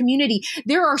within the community.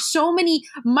 There are so many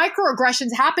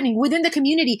microaggressions happening within the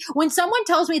community. When someone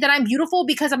tells me that I'm beautiful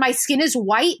because of my skin is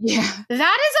white, that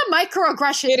is a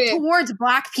microaggression towards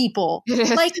Black people.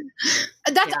 Like,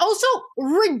 that's also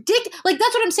ridiculous. Like,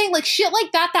 that's what I'm saying. Like, shit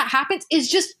like that happens is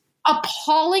just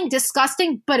appalling,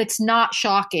 disgusting, but it's not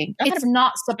shocking. It's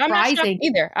not surprising. I'm not shocked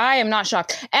either. I am not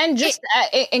shocked. And just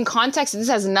in context, this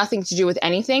has nothing to do with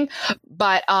anything,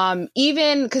 but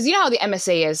even because you know how the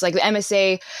MSA is, like the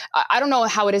MSA, I don't know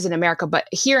how it is in America, but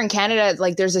here in Canada,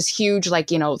 like there's this huge, like,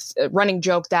 you know, running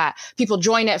joke that people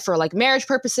join it for like marriage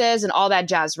purposes and all that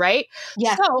jazz, right?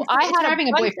 Yeah. So I had having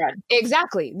a boyfriend.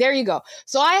 Exactly. There you go.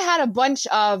 So I had a bunch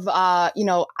of, you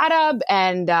know, Arab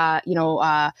and, you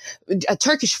know,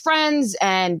 Turkish friends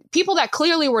and people that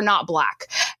clearly were not Black.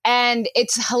 And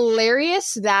it's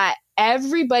hilarious that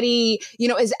everybody, you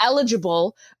know, is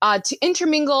eligible to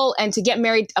intermingle and to get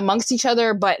married amongst each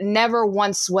other, but never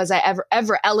once was I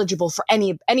ever eligible for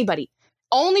anybody.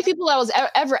 Only people that I was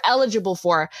ever eligible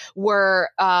for were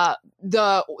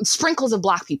the sprinkles of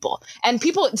Black people. And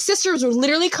sisters would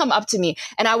literally come up to me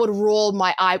and I would roll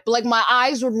my eye. Like my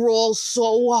eyes would roll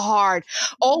so hard.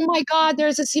 Oh my God,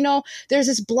 there's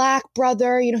this Black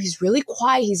brother, you know, he's really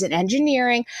quiet. He's in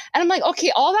engineering. And I'm like,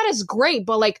 okay, all that is great.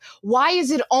 But like, why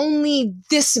is it only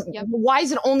this? Yep. Why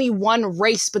is it only one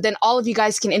race? But then all of you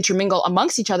guys can intermingle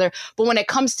amongst each other. But when it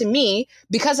comes to me,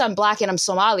 because I'm Black and I'm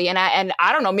Somali and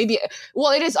I don't know, maybe,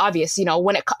 well, it is obvious, you know,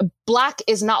 when Black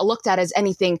is not looked at as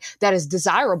anything that is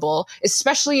desirable,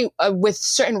 especially with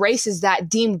certain races that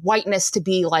deem whiteness to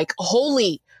be like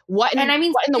holy. What in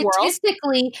the world?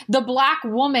 Statistically, the Black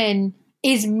woman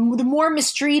is more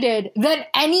mistreated than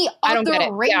any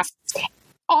other race. Yeah.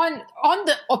 On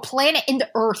the planet in the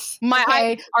earth. My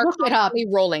eyes are constantly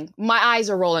rolling. My eyes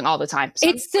are rolling all the time. So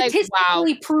it's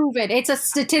statistically proven. It's a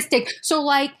statistic. So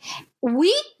like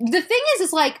the thing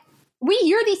is like, we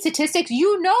hear these statistics,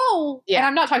 you know, and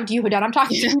I'm not talking to you, Hudan, I'm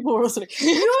talking to people who are listening.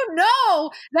 You know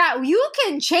that you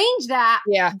can change that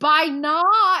by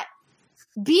not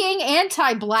being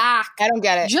anti-Black. I don't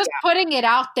get it. Just putting it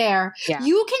out there. Yeah.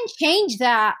 You can change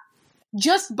that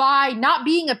just by not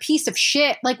being a piece of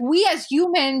shit. Like, we as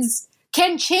humans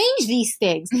can change these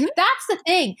things. Mm-hmm. That's the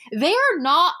thing. They are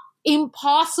not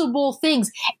impossible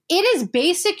things. It is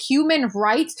basic human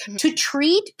rights to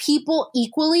treat people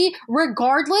equally,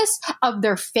 regardless of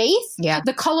their faith,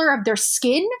 the color of their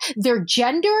skin, their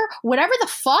gender, whatever the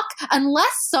fuck, unless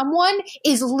someone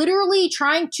is literally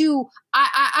trying to,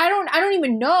 I don't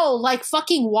even know, like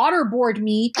fucking waterboard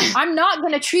me. I'm not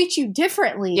going to treat you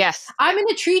differently. Yes. I'm going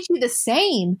to treat you the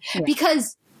same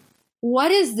because what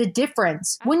is the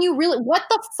difference? When you really, what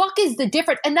the fuck is the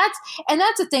difference? And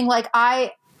that's the thing. Like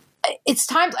it's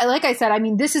time, like I said, I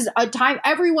mean, this is a time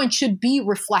everyone should be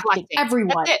reflecting.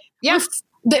 Everyone. Yeah.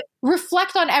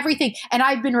 Reflect on everything. And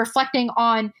I've been reflecting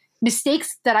on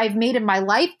mistakes that I've made in my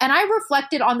life. And I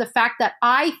reflected on the fact that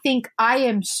I think I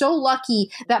am so lucky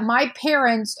that my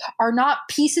parents are not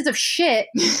pieces of shit.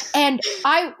 And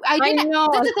I didn't know.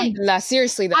 That's the thing.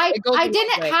 Seriously,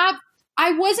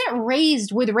 I wasn't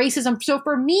raised with racism. So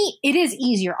for me, it is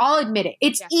easier. I'll admit it.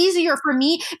 It's easier for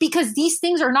me because these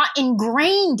things are not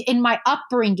ingrained in my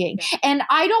upbringing. Yeah. And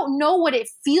I don't know what it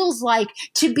feels like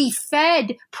to be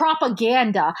fed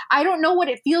propaganda. I don't know what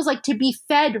it feels like to be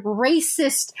fed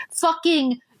racist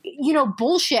fucking, you know,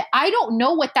 bullshit. I don't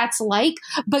know what that's like,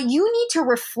 but you need to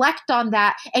reflect on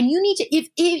that. And you need to, even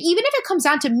if it comes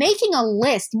down to making a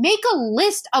list, make a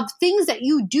list of things that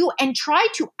you do and try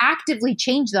to actively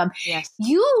change them. Yes.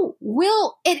 You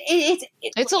will,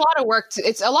 it's a lot of work.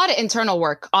 It's a lot of internal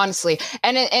work, honestly.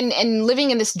 And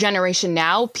living in this generation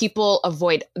now, people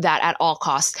avoid that at all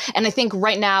costs. And I think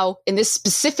right now in this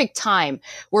specific time,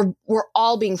 we're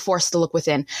all being forced to look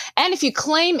within. And if you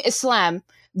claim Islam,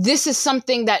 this is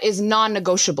something that is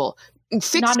non-negotiable.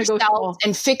 Fix yourself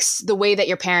and fix the way that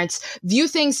your parents view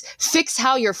things. Fix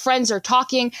how your friends are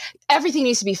talking. Everything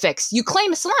needs to be fixed. You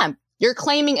claim Islam. You're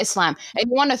claiming Islam. And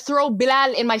you want to throw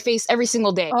Bilal in my face every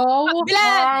single day. Oh,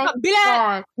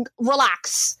 Bilal,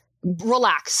 relax.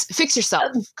 Fix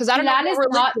yourself. Because I don't know. That is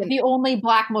not the only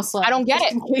Black Muslim. I don't get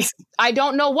it. I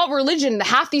don't know what religion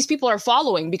half these people are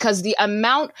following, because the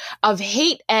amount of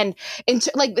hate and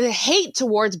like the hate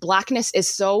towards Blackness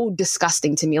is so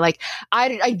disgusting to me. Like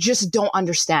I just don't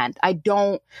understand. I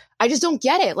just don't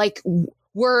get it. Like,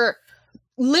 we're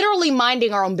literally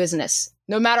minding our own business.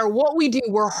 No matter what we do,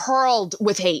 we're hurled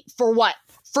with hate. For what?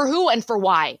 For who and for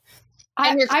why?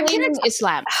 And you're claiming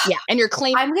Islam. Yeah. And you're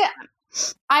claiming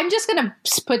I'm just going to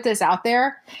put this out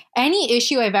there. Any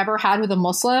issue I've ever had with a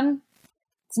Muslim,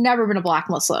 it's never been a Black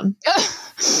Muslim.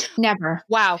 Never.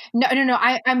 Wow. No.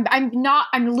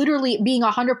 I'm literally being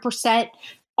 100%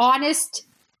 honest.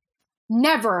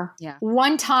 Never. Yeah.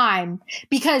 One time.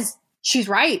 Because she's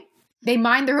right. They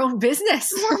mind their own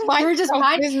business. They're just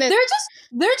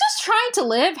trying to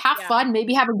live, have fun,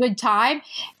 maybe have a good time.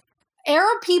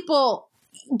 Arab people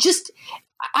just,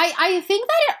 I think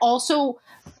that it also,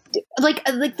 like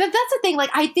that's the thing. Like,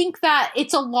 I think that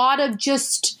it's a lot of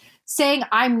just saying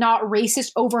I'm not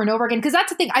racist over and over again. Because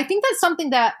that's the thing. I think that's something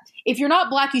that if you're not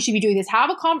Black, you should be doing this.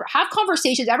 Have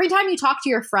conversations. Every time you talk to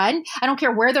your friend, I don't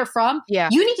care where they're from,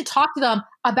 you need to talk to them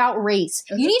about race.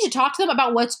 Mm-hmm. You need to talk to them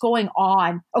about what's going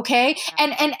on. Okay.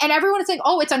 And everyone is saying,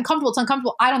 oh, it's uncomfortable. It's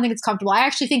uncomfortable. I don't think it's comfortable. I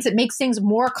actually think it makes things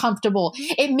more comfortable.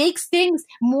 It makes things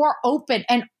more open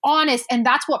and honest. And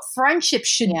that's what friendship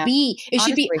should be. It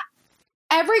should be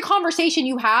every conversation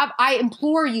you have. I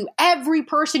implore you, every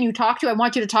person you talk to, I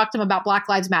want you to talk to them about Black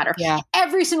Lives Matter. Yeah.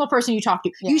 Every single person you talk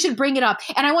to, you should bring it up.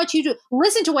 And I want you to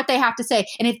listen to what they have to say.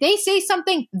 And if they say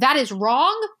something that is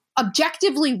wrong,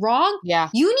 objectively wrong,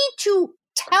 you need to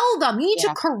tell them, you need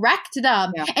to correct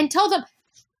them and tell them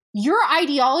your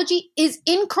ideology is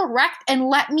incorrect and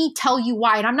let me tell you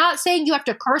why. And I'm not saying you have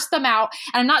to curse them out.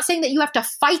 And I'm not saying that you have to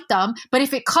fight them. But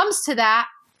if it comes to that,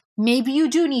 maybe you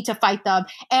do need to fight them.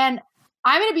 And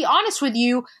I'm going to be honest with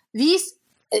you.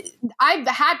 I've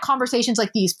had conversations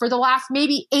like these for the last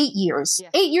maybe 8 years.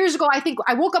 8 years ago, I think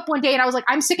I woke up one day and I was like,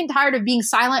 I'm sick and tired of being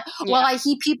silent while I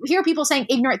hear people saying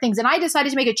ignorant things. And I decided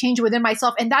to make a change within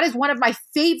myself. And that is one of my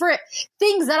favorite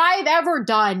things that I've ever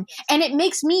done. And it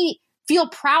makes me feel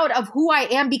proud of who I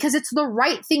am because it's the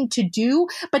right thing to do.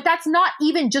 But that's not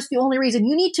even just the only reason.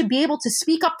 You need to be able to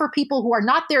speak up for people who are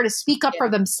not there to speak up for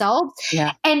themselves.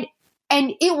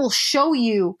 And it will show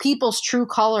you people's true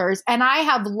colors. And I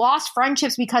have lost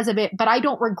friendships because of it, but I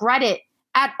don't regret it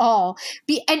at all.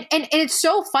 And it's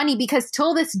so funny because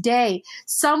till this day,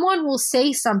 someone will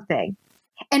say something.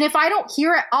 And if I don't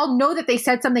hear it, I'll know that they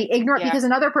said something ignorant because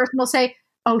another person will say,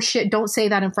 oh shit, don't say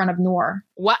that in front of Noor.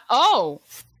 What? Oh.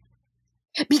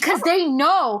 Because they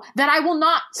know that I will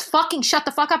not fucking shut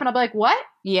the fuck up. And I'll be like, what?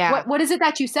 Yeah. What is it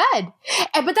that you said?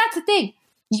 But that's the thing.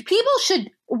 People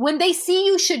should, when they see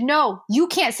you, should know you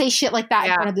can't say shit like that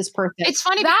in front of this person. It's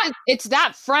funny because it's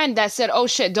that friend that said, oh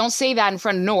shit, don't say that in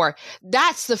front of Noor.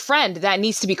 That's the friend that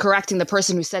needs to be correcting the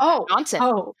person who said that nonsense.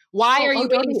 Why are you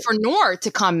waiting for Noor to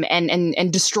come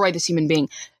and destroy this human being?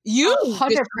 You 100%.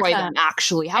 Destroy them,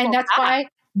 actually. How about that's that? Why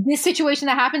this situation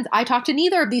that happens, I talk to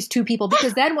neither of these two people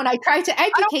because then when I tried to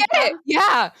educate them,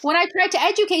 when I tried to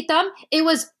educate them, it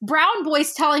was brown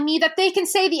boys telling me that they can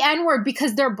say the N-word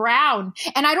because they're brown.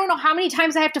 And I don't know how many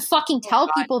times I have to fucking tell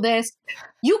people this.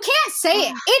 You can't say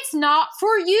it. It's not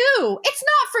for you. It's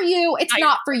not for you. It's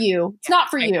not for you. It's not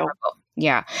for you.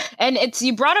 Yeah. And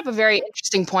you brought up a very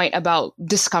interesting point about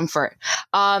discomfort.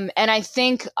 And I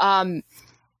think the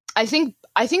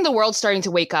world's starting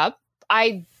to wake up.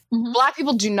 Black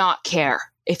people do not care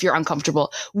if you're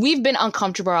uncomfortable. We've been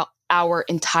uncomfortable our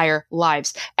entire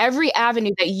lives. Every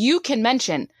avenue that you can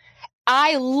mention.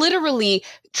 I literally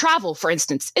travel, for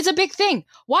instance. It's a big thing.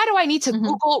 Why do I need to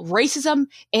Google racism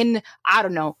in, I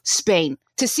don't know, Spain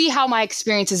to see how my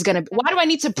experience is going to be? Why do I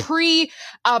need to equip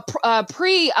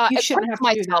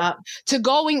myself to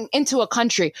going into a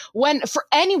country when for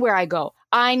anywhere I go,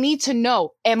 I need to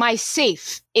know, am I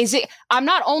safe? I'm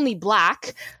not only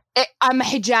Black, I'm a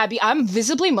hijabi, I'm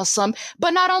visibly Muslim,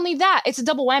 but not only that, it's a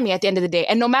double whammy at the end of the day.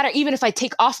 And no matter, even if I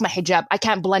take off my hijab, I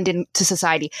can't blend into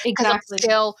society because I'm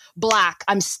still Black.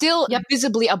 I'm still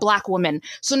visibly a Black woman.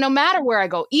 So no matter where I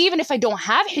go, even if I don't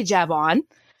have hijab on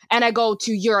and I go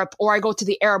to Europe or I go to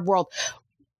the Arab world,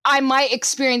 I might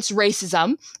experience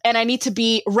racism and I need to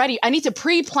be ready. I need to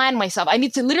pre-plan myself. I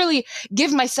need to literally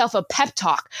give myself a pep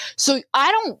talk. So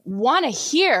I don't want to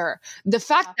hear the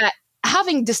fact that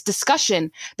having this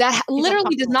discussion that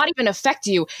literally does not even affect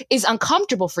you is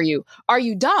uncomfortable for you. Are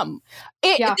you dumb?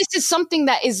 This is something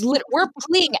that is we're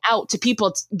pleading out to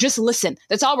people. Just listen.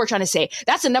 That's all we're trying to say.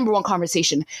 That's the number one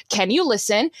conversation. Can you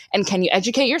listen and can you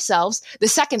educate yourselves? The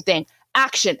second thing,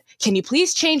 action. Can you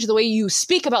please change the way you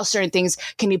speak about certain things?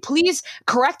 Can you please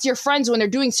correct your friends when they're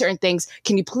doing certain things?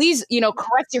 Can you please,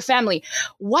 correct your family?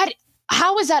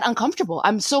 How is that uncomfortable?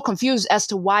 I'm so confused as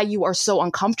to why you are so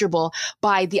uncomfortable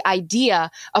by the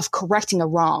idea of correcting a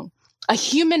wrong.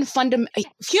 Human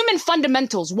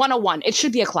Fundamentals 101. It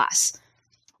should be a class.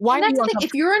 Why and are you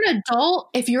uncomfortable?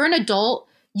 If you're an adult,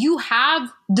 you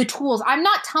have the tools. I'm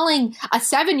not telling a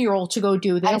 7-year-old to go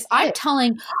do this. I'm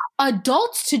telling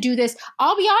adults to do this.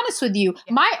 I'll be honest with you.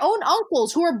 Yeah. My own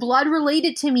uncles who are blood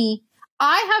related to me,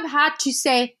 I have had to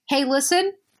say, hey,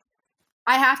 listen,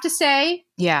 I have to say,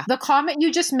 the comment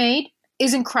you just made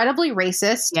is incredibly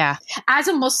racist. Yeah. As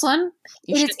a Muslim,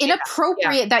 it is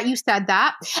inappropriate that you said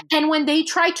that. And when they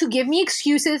try to give me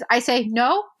excuses, I say,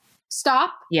 no,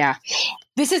 stop. Yeah.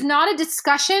 This is not a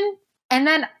discussion. And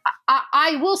then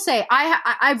I will say,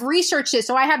 I've researched it,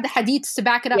 so I have the hadiths to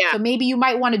back it up. Yeah. So maybe you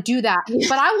might want to do that.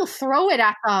 But I will throw it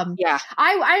at them. Yeah.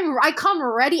 I come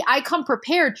ready. I come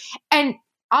prepared. And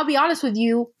I'll be honest with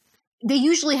you, they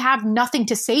usually have nothing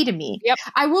to say to me. Yep.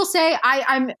 I will say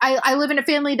I live in a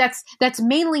family that's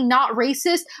mainly not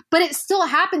racist, but it still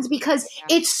happens because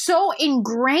it's so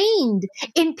ingrained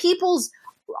in people's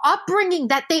upbringing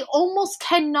that they almost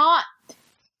cannot.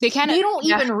 They don't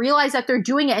even realize that they're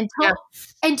doing it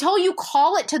until you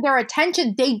call it to their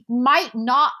attention. They might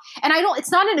not. And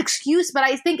it's not an excuse, but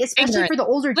I think especially for the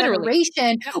older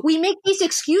generation, we make these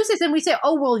excuses and we say,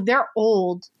 oh, well, they're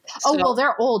old. Oh, well,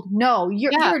 they're old. No,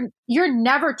 you're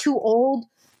never too old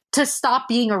to stop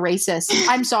being a racist.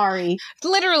 I'm sorry.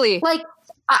 Literally. Like,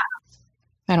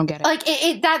 I don't get it. Like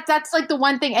that's like the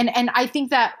one thing. And I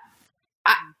think that,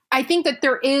 I think that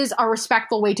there is a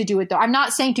respectful way to do it, though. I'm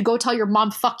not saying to go tell your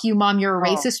mom, fuck you, mom, you're a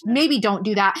racist. Maybe don't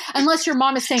do that. Unless your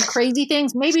mom is saying crazy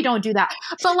things, maybe don't do that.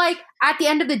 But like at the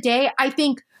end of the day, I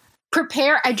think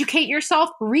prepare, educate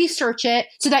yourself, research it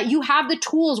so that you have the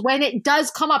tools when it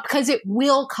does come up, because it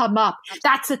will come up.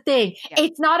 That's the thing. Yeah.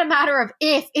 It's not a matter of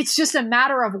if, it's just a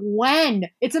matter of when.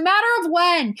 It's a matter of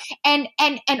when. And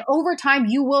over time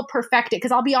you will perfect it.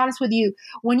 Because I'll be honest with you,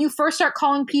 when you first start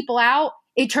calling people out,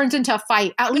 it turns into a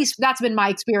fight. At least that's been my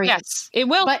experience. Yes, it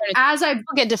will. But as I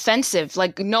get defensive,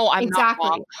 like, no, I'm not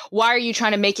wrong. Why are you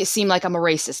trying to make it seem like I'm a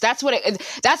racist? That's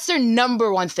that's their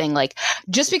number one thing. Like,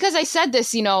 just because I said this,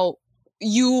 so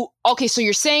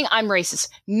you're saying I'm racist.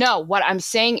 No, what I'm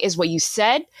saying is what you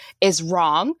said is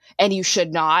wrong and you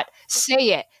should not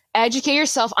say it. Educate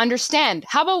yourself, understand.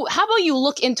 How about you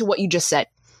look into what you just said?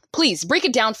 Please break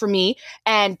it down for me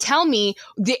and tell me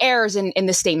the errors in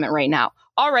the statement right now.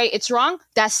 All right, it's wrong.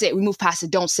 That's it. We move past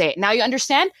it. Don't say it. Now you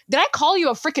understand? Did I call you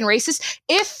a freaking racist?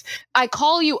 If I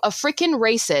call you a freaking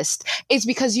racist, it's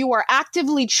because you are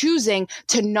actively choosing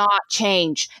to not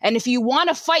change. And if you want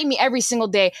to fight me every single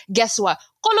day, guess what?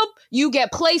 You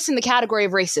get placed in the category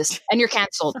of racist and you're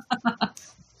canceled.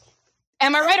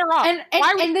 Am I right or wrong?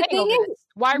 And the thing is,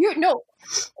 why are you no?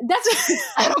 That's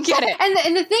I don't get it.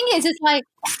 And the thing is, it's like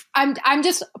I'm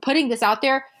just putting this out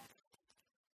there.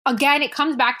 Again, it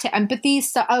comes back to empathy.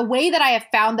 So a way that I have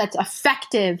found that's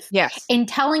effective in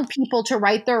telling people to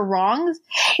right their wrongs,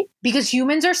 because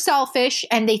humans are selfish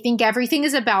and they think everything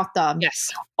is about them.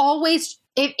 Yes. Always,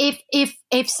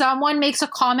 if someone makes a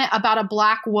comment about a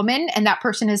Black woman and that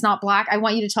person is not Black, I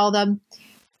want you to tell them,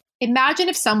 imagine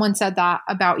if someone said that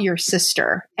about your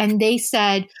sister and they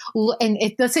said,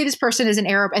 let's say this person is an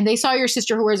Arab and they saw your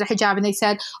sister who wears a hijab and they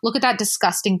said, look at that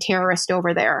disgusting terrorist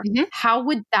over there. Mm-hmm. How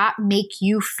would that make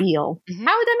you feel? Mm-hmm.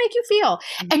 How would that make you feel?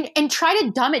 Mm-hmm. And try to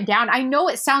dumb it down. I know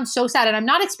it sounds so sad and I'm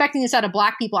not expecting this out of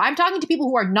Black people. I'm talking to people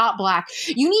who are not Black.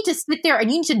 You need to sit there and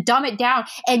you need to dumb it down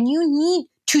and you need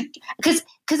to, because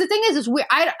the thing is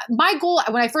my goal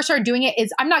when I first started doing it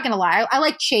is, I'm not going to lie, I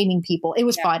like shaming people. It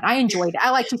was fun. I enjoyed it. I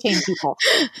like to shame people.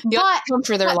 But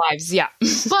for their lives. Yeah.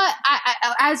 But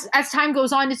as time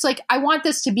goes on, it's like, I want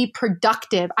this to be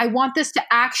productive. I want this to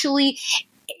actually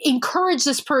encourage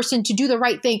this person to do the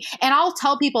right thing. And I'll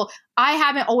tell people, I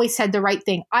haven't always said the right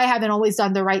thing. I haven't always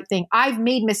done the right thing. I've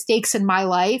made mistakes in my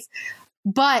life.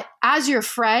 But as your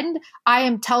friend, I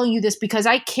am telling you this because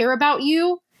I care about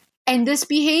you. And this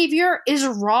behavior is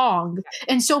wrong.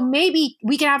 And so maybe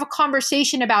we can have a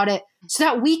conversation about it so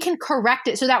that we can correct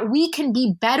it, so that we can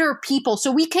be better people,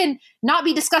 so we can not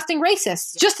be disgusting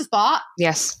racists. Just a thought.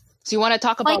 Yes. So you want to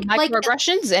talk about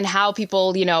microaggressions and how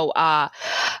people,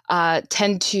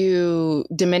 tend to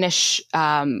diminish,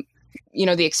 the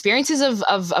experiences of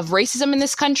racism in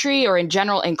this country or in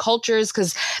general in cultures,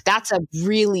 because that's a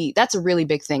really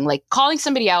big thing. Like calling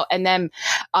somebody out and then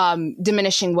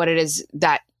diminishing what it is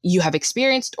that you have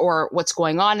experienced or what's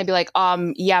going on and be like,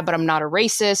 yeah, but I'm not a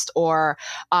racist, or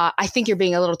I think you're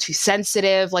being a little too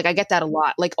sensitive. Like I get that a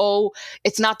lot. Like, oh,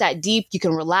 it's not that deep. You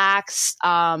can relax.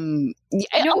 A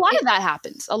lot of that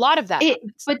happens.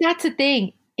 But that's the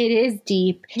thing. It is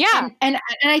deep. Yeah. And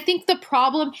I think the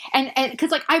problem, and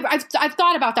because like I've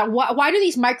thought about that. Why do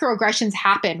these microaggressions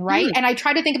happen? Right. And I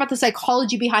try to think about the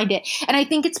psychology behind it. And I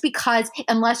think it's because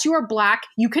unless you are Black,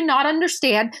 you cannot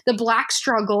understand the Black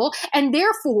struggle. And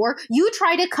therefore you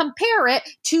try to compare it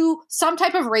to some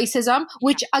type of racism,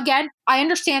 which again, I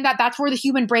understand that that's where the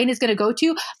human brain is going to go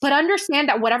to, but understand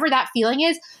that whatever that feeling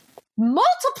is,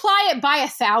 multiply it by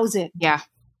 1,000. Yeah.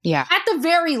 Yeah. At the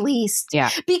very least. Yeah.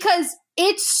 Because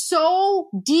it's so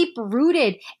deep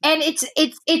rooted, and I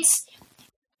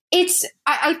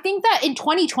think that in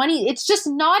 2020, it's just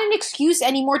not an excuse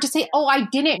anymore to say, oh, I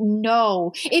didn't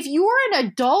know. If you are an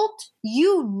adult,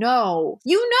 you know.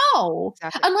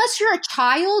 Exactly. Unless you're a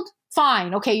child,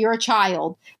 fine. Okay, you're a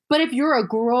child. But if you're a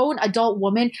grown adult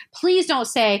woman, please don't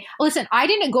say, listen, I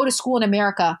didn't go to school in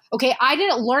America. Okay, I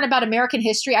didn't learn about American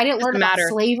history. I didn't learn about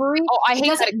slavery. Oh, I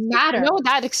hate that. Matter. You know,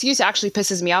 that excuse actually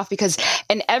pisses me off, because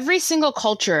in every single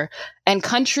culture and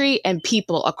country and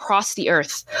people across the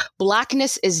earth,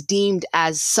 Blackness is deemed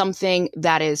as something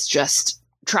that is just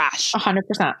trash. 100%.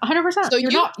 100%. So you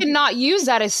cannot use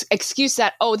that as excuse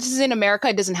that, oh, this is in America,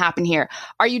 it doesn't happen here.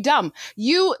 Are you dumb?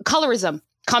 Colorism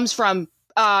comes from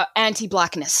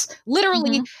anti-Blackness.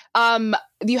 Literally,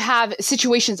 you have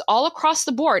situations all across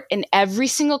the board in every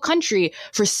single country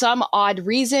for some odd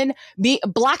reason.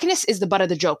 Blackness is the butt of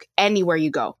the joke anywhere you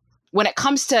go. When it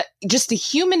comes to just the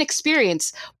human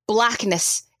experience,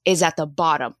 Blackness is at the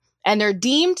bottom. And they're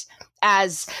deemed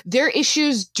as their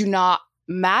issues do not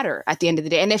matter at the end of the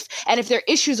day. And if their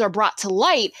issues are brought to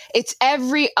light, it's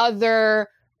every other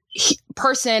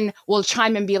person will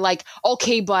chime and be like,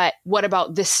 okay, but what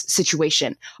about this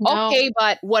situation? No. Okay,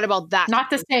 but what about that? Not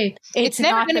the same. It's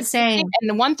never going to same. And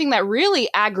the one thing that really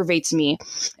aggravates me,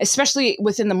 especially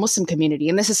within the Muslim community,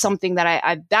 and this is something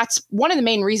that that's one of the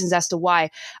main reasons as to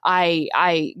why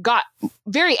I got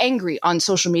very angry on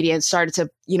social media and started to,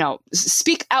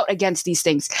 speak out against these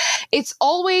things. It's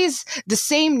always the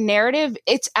same narrative.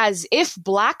 It's as if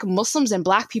Black Muslims and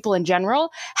Black people in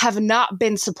general have not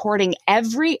been supporting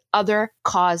every other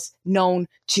cause known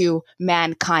to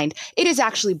mankind. It is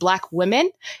actually Black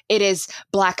women. It is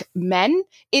Black men.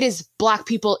 It is Black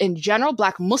people in general,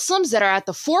 Black Muslims that are at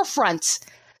the forefront,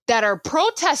 that are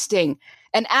protesting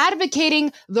and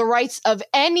advocating the rights of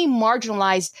any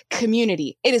marginalized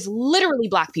community. It is literally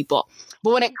Black people.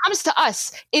 But when it comes to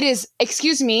us, it is,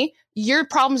 excuse me, your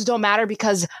problems don't matter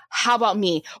because how about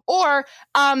me? Or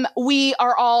we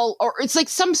are all, or it's like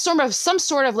some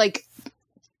sort of like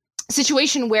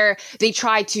situation where they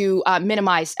try to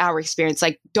minimize our experience.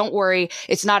 Like, don't worry,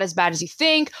 it's not as bad as you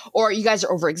think, or you guys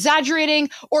are over exaggerating,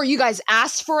 or you guys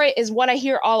asked for it, is what I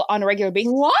hear all on a regular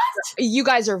basis. What? You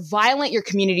guys are violent. Your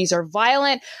communities are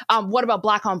violent. What about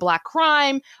Black on Black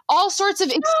crime? All sorts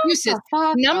of excuses.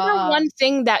 Number one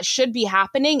thing that should be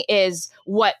happening is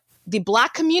what the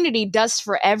Black community does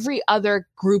for every other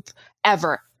group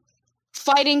ever.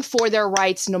 Fighting for their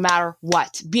rights no matter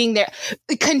what. Being there.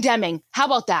 Condemning. How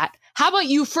about that? How about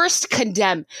you first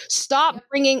condemn? Stop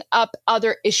bringing up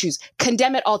other issues.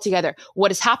 Condemn it altogether.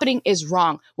 What is happening is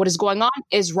wrong. What is going on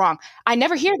is wrong. I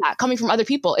never hear that coming from other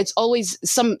people. It's always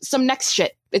some next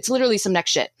shit. It's literally some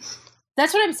next shit.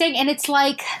 That's what I'm saying. And it's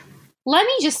like, let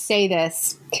me just say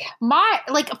this.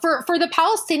 For the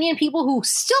Palestinian people who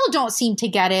still don't seem to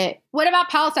get it, what about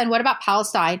Palestine? What about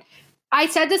Palestine? I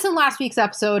said this in last week's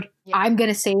episode. Yeah. I'm going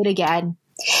to say it again.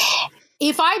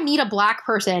 If I meet a Black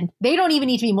person, they don't even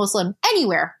need to be Muslim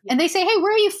anywhere. And they say, hey,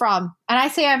 where are you from? And I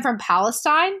say, I'm from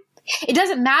Palestine. It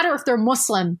doesn't matter if they're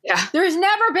Muslim. Yeah. There's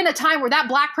never been a time where that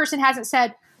Black person hasn't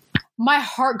said, my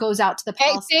heart goes out to the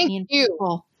Palestinian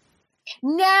people.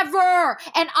 Never.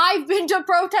 And I've been to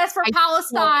protests for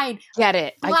Palestine. Get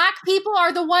it. Black people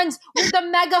are the ones with the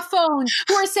megaphone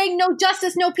who are saying no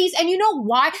justice, no peace. And you know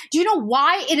why? Do you know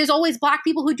why it is always Black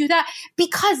people who do that?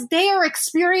 Because they are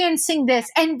experiencing this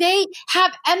and they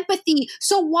have empathy.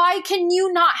 So why can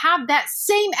you not have that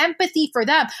same empathy for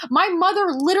them? My mother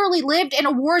literally lived in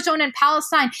a war zone in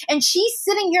Palestine, and she's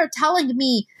sitting here telling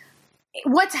me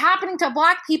what's happening to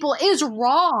Black people is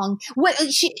wrong.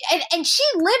 She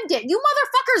lived it. You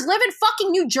motherfuckers live in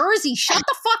fucking New Jersey. Shut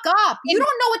the fuck up. You don't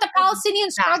know what the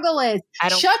Palestinian struggle is.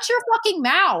 Shut your fucking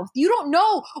mouth. You don't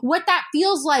know what that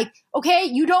feels like. Okay?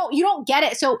 You don't get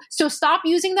it. So stop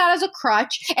using that as a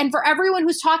crutch. And for everyone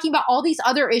who's talking about all these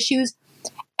other issues,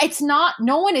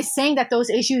 no one is saying that those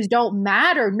issues don't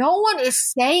matter. No one is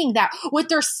saying that. What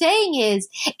they're saying is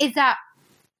that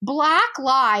Black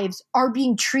lives are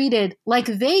being treated like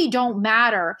they don't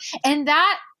matter. And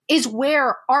that is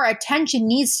where our attention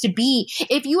needs to be.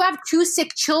 If you have 2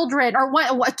 sick children or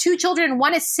 2 children and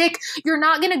one is sick, you're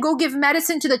not going to go give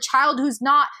medicine to the child who's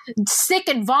not sick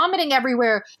and vomiting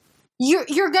everywhere.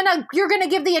 You're gonna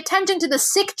give the attention to the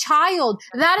sick child.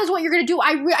 That is what you're gonna do.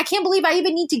 I can't believe I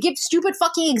even need to give stupid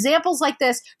fucking examples like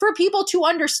this for people to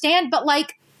understand. But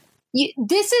like,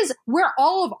 this is where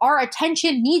all of our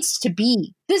attention needs to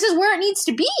be. This is where it needs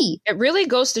to be. It really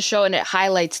goes to show, and it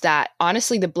highlights that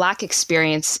honestly, the Black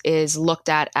experience is looked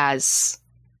at as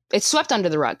it's swept under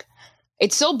the rug.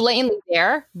 It's so blatantly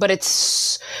there, but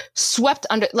it's swept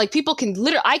under. Like people can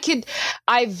literally,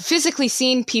 I've physically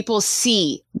seen people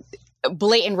see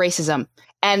blatant racism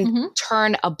and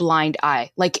turn a blind eye.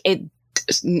 Like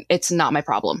it's not my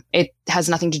problem. It has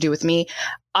nothing to do with me.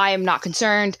 I am not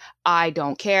concerned. I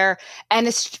don't care. And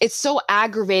it's so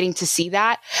aggravating to see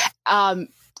that. And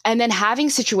then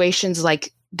having situations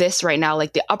like this right now,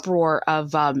 like the uproar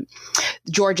of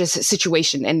George's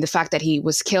situation and the fact that he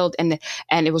was killed and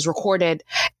it was recorded.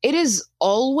 It is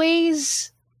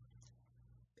always,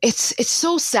 it's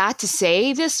so sad to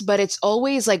say this, but it's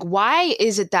always like, why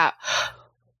is it that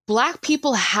Black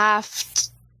people have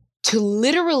to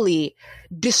literally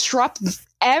disrupt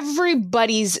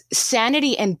everybody's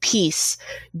sanity and peace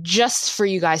just for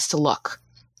you guys to look?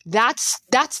 That's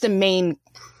the main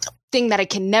thing that I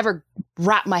can never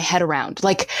wrap my head around.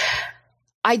 Like,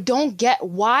 I don't get,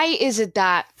 why is it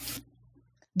that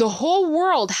the whole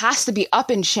world has to be up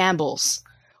in shambles,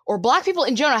 or Black people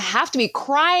in general have to be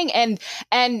crying and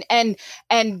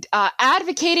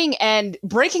advocating and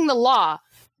breaking the law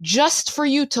just for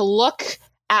you to look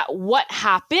at what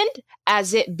happened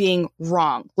as it being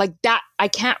wrong? Like that, I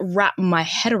can't wrap my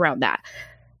head around that.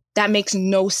 That makes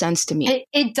no sense to me.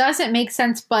 It doesn't make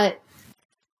sense, but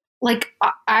like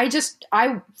I just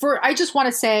want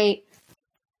to say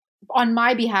on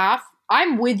my behalf,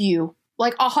 I'm with you.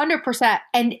 Like 100%.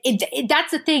 And that's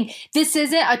the thing. This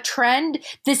isn't a trend.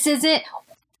 This is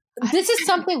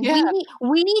something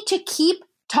we need to keep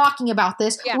talking about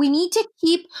this. Yeah. We need to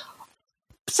keep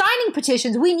signing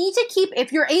petitions. We need to keep,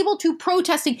 if you're able to,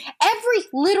 protesting. Every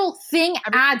little thing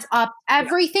adds up.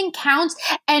 Everything counts.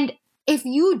 And if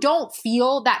you don't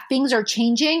feel that things are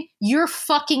changing, you're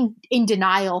fucking in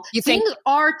denial. Things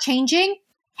are changing.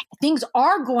 Things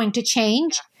are going to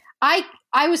change.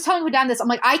 I was telling Dan this. I'm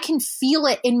like, I can feel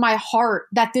it in my heart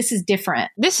that this is different.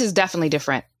 This is definitely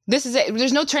different. This is it.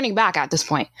 There's no turning back at this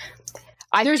point.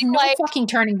 There's no fucking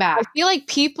turning back. I feel like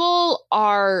people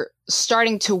are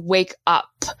starting to wake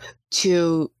up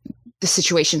to the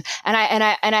situation. And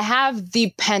I have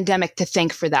the pandemic to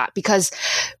thank for that, because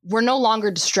we're no longer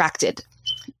distracted.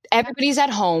 Everybody's at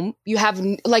home. You have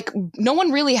no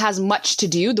one really has much to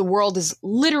do. The world is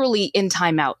literally in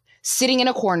timeout, sitting in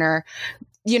a corner.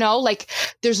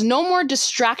 There's no more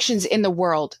distractions in the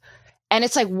world. And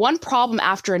it's like one problem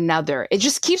after another. It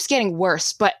just keeps getting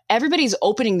worse, but everybody's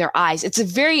opening their eyes. It's a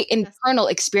very internal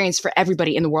experience for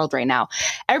everybody in the world right now.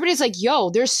 Everybody's like, yo,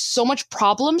 there's so much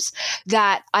problems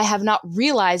that I have not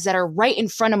realized that are right in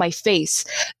front of my face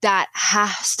that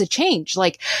has to change.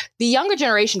 Like the younger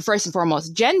generation, first and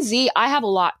foremost, Gen Z, I have a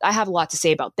lot to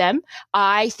say about them.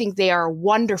 I think they are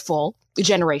wonderful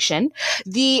generation.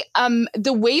 The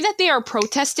way that they are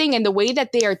protesting and the way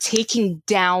that they are taking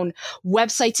down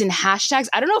websites and hashtags.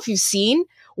 I don't know if you've seen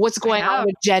what's going on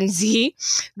with Gen Z.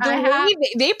 The way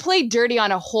they play dirty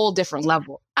on a whole different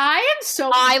level. I am so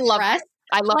impressed.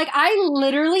 I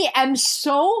literally am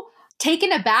so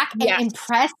taken aback and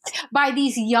impressed by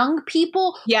these young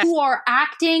people who are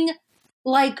acting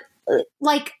like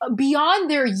beyond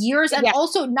their years, and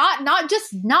also they are not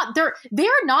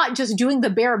just doing the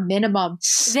bare minimum.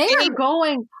 They are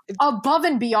going above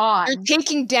and beyond. They're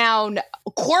taking down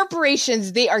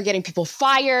corporations. They are getting people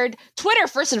fired. Twitter,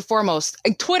 first and foremost.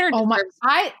 Twitter. Twitter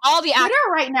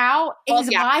right now is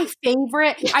my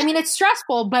favorite. I mean, it's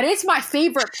stressful, but it's my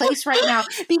favorite place right now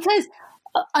because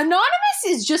Anonymous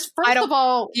is just, first of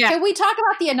all, can we talk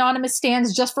about the Anonymous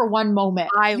stands just for one moment?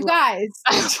 You guys.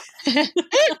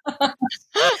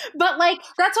 But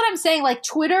that's what I'm saying. Like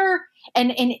Twitter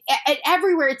and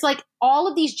everywhere, it's like all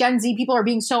of these Gen Z people are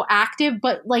being so active,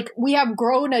 but we have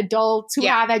grown adults who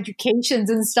have educations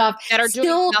and stuff that are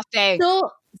doing nothing.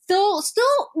 Still,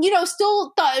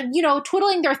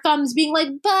 twiddling their thumbs, being like,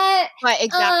 but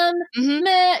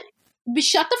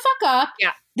shut the fuck up.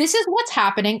 Yeah. This is what's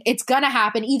happening. It's going to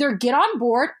happen. Either get on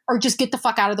board or just get the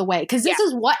fuck out of the way. Because this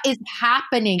is what is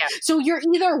happening. Yeah. So you're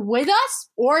either with us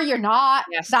or you're not.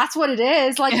 Yes. That's what it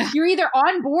is. You're either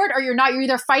on board or you're not. You're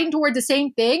either fighting toward the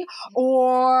same thing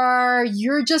or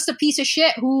you're just a piece of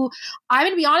shit who, I'm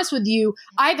going to be honest with you,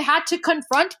 I've had to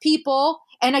confront people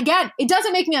And again, it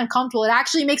doesn't make me uncomfortable. It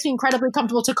actually makes me incredibly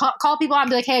comfortable to call people out and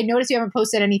be like, hey, I noticed you haven't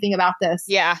posted anything about this.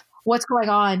 Yeah. What's going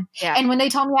on? Yeah. And when they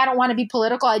tell me I don't want to be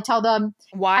political, I tell them,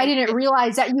 why? I didn't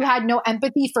realize that you had no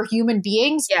empathy for human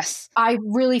beings. Yes. I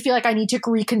really feel like I need to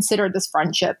reconsider this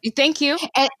friendship. Thank you.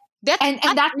 That's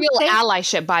real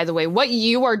allyship, by the way. What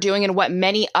you are doing and what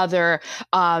many other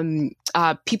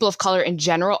people of color in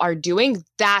general are doing,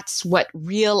 that's what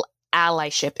real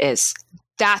allyship is.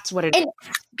 That's what it is.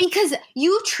 Because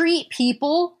you treat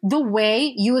people the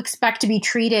way you expect to be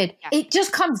treated. Yeah. It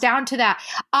just comes down to that.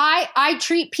 I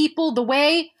treat people the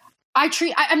way I'm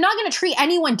not going to treat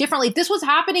anyone differently. If this was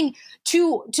happening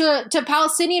to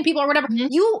Palestinian people or whatever,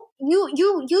 you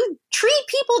treat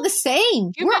people the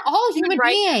same. We're all human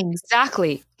beings.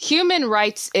 Exactly. Human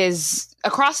rights is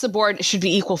across the board. It should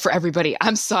be equal for everybody.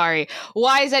 I'm sorry.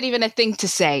 Why is that even a thing to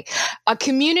say? A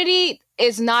community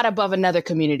is not above another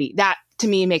community. That to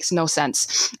me makes no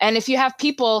sense. And if you have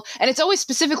people, and it's always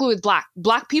specifically with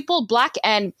black people,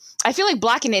 and I feel like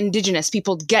black and indigenous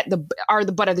people are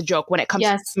the butt of the joke when it comes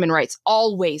to human rights,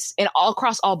 always, and all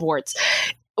across all boards.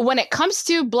 When it comes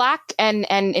to black and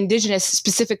indigenous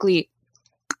specifically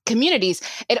communities,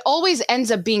 it always ends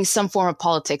up being some form of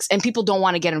politics, and people don't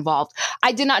want to get involved.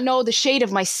 I did not know the shade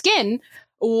of my skin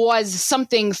was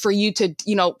something for you to,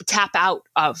 tap out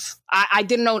of. I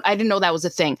didn't know that was a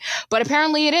thing, but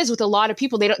apparently it is with a lot of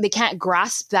people. They can't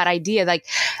grasp that idea. Like,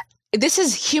 this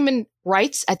is human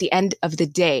rights at the end of the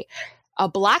day. A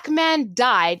black man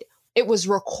died. It was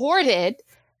recorded.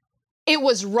 It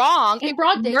was wrong. It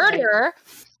brought murder.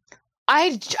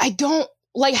 I don't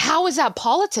like, how is that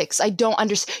politics? I don't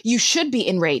understand. You should be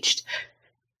enraged.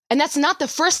 And that's not the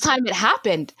first time it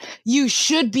happened. You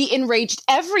should be enraged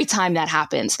every time that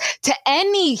happens. To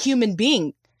any human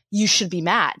being, you should be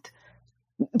mad.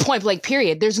 Point blank,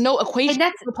 period. There's no equation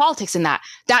for politics in that.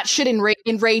 That should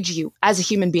enrage you as a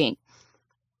human being.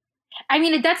 I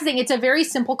mean, that's the thing. It's a very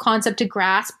simple concept to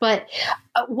grasp, but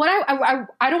what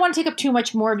I don't want to take up too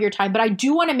much more of your time, but I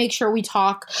do want to make sure we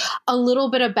talk a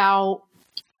little bit about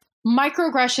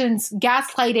microaggressions,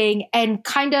 gaslighting, and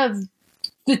kind of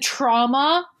the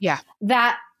trauma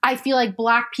that I feel like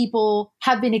Black people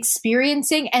have been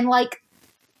experiencing. And like,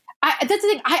 that's the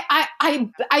thing.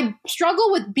 I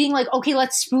struggle with being like, okay,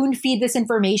 let's spoon feed this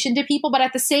information to people. But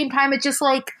at the same time, it's just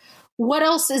like, what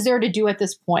else is there to do at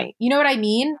this point? You know what I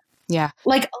mean? Yeah.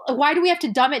 Like, why do we have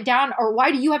to dumb it down, or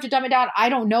why do you have to dumb it down? I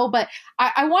don't know. But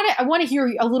I want to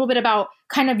hear a little bit about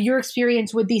kind of your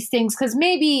experience with these things, because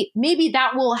maybe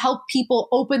that will help people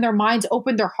open their minds,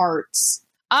 open their hearts.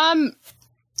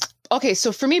 Okay,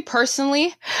 so for me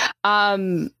personally,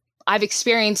 I've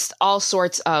experienced all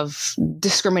sorts of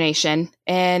discrimination,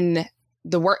 and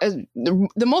the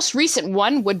most recent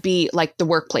one would be like the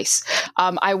workplace.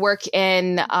 I work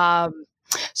in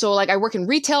I work in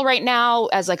retail right now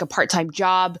as like a part-time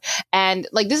job, and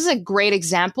like this is a great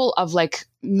example of like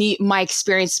my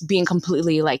experience being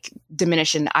completely like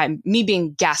diminished, and me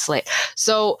being gaslit.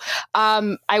 So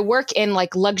I work in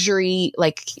like luxury,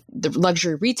 like the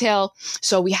luxury retail.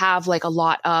 So we have like a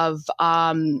lot of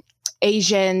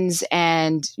Asians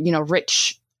and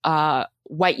rich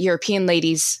white European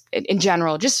ladies in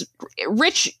general, just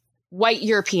rich white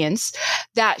Europeans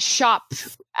that shop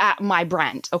at my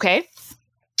brand. Okay.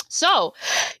 So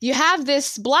you have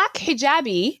this Black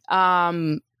hijabi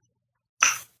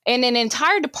in an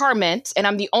entire department, and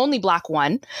I'm the only Black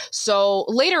one. So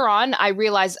later on, I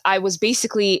realized I was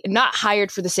basically not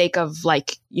hired for the sake of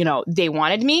like, they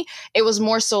wanted me. It was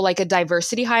more so like a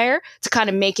diversity hire to kind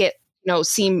of make it,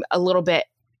 seem a little bit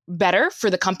better for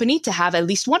the company to have at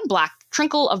least one Black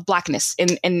trinkle of Blackness in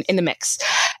the mix.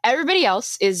 Everybody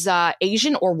else is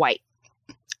Asian or white.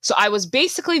 So I was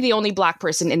basically the only Black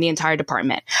person in the entire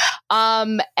department.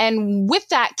 And with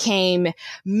that came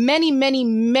many, many,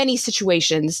 many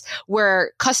situations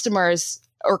where customers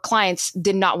or clients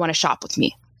did not want to shop with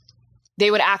me.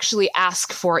 They would actually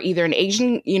ask for either an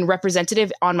Asian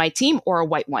representative on my team or a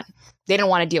white one. They didn't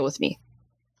want to deal with me.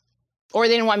 Or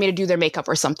they didn't want me to do their makeup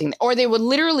or something. Or they would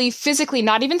literally physically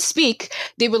not even speak.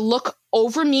 They would look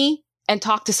over me and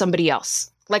talk to somebody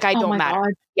else. Like I don't matter.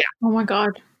 God. Yeah. Oh my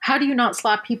God. How do you not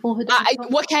slap people who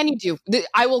don't? What can you do?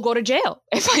 I will go to jail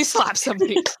if I slap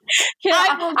somebody.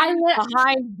 I'm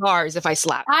behind bars if I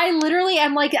slap. I literally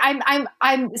am like,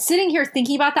 I'm sitting here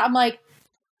thinking about that. I'm like,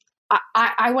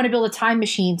 I want to build a time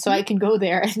machine so I can go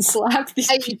there and slap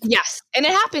these people. Yes, and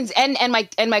it happens. And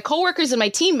my coworkers and my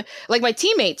team, like my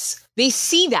teammates, they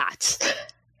see that,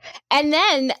 and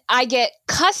then I get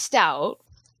cussed out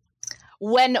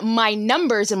when my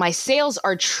numbers and my sales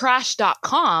are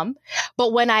trash.com.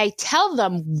 But when I tell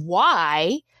them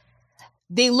why,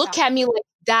 they look at me like,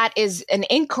 that is an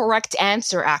incorrect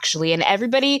answer, actually. And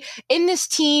everybody in this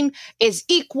team is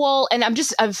equal. And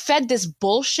I've fed this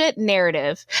bullshit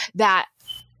narrative that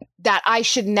I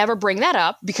should never bring that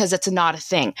up because it's not a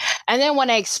thing. And then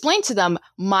when I explain to them,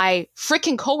 my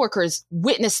freaking coworkers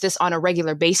witness this on a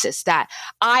regular basis, that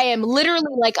I am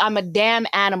literally like, I'm a damn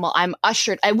animal. I'm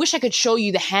ushered. I wish I could show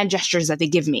you the hand gestures that they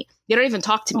give me. They don't even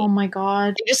talk to me. Oh my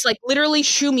God. They just like literally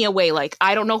shoo me away. Like,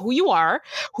 I don't know who you are,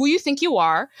 who you think you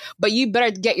are, but you better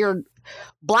get your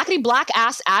blackety black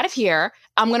ass out of here.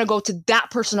 I'm going to go to that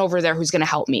person over there who's going to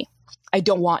help me. I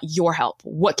don't want your help.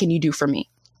 What can you do for me?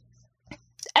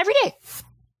 Every day.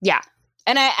 Yeah.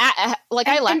 And I left, like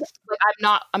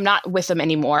I'm not with them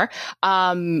anymore.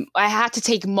 I had to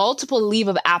take multiple leave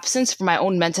of absence for my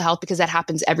own mental health because that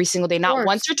happens every single day, not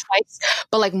once or twice,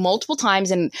 but like multiple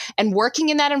times. And working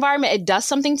in that environment, it does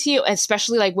something to you,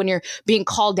 especially like when you're being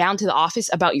called down to the office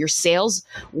about your sales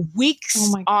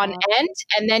weeks on end.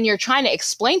 And then you're trying to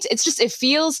explain it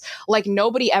feels like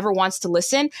nobody ever wants to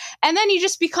listen. And then you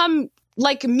just become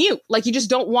like mute, like you just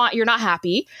don't want, you're not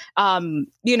happy. Then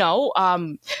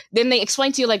they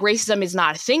explain to you like racism is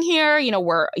not a thing here.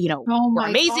 We're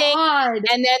amazing. God.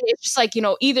 And then it's just like,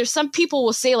 either some people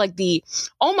will say like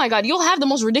oh my God, you'll have the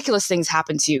most ridiculous things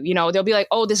happen to you. They'll be like,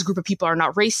 oh, this group of people are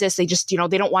not racist. They just, they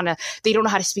don't know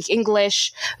how to speak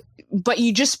English, but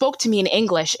you just spoke to me in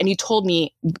English and you told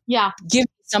me, give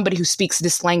somebody who speaks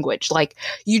this language. Like,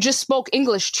 you just spoke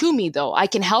English to me though. I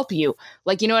can help you.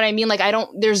 Like, you know what I mean? Like,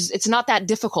 it's not that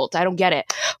difficult. I don't get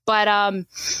it. But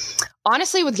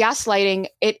honestly, with gaslighting,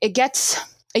 it gets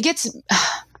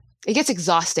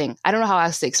exhausting. I don't know how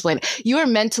else to explain it. You are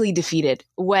mentally defeated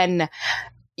when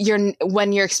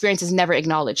your experience is never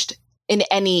acknowledged in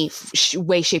any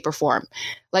way, shape, or form.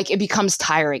 Like, it becomes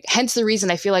tiring. Hence the reason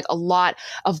I feel like a lot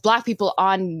of Black people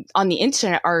on the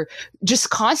internet are just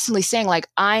constantly saying like,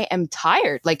 I am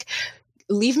tired. Like,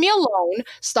 leave me alone.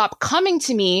 Stop coming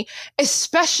to me.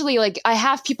 Especially like I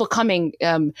have people coming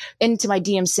into my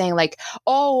DMs saying like,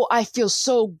 oh, I feel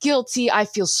so guilty. I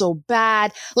feel so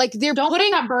bad. Like, they're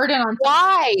putting that burden on.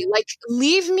 Why? Like,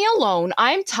 leave me alone.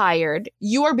 I'm tired.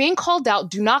 You are being called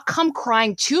out. Do not come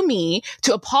crying to me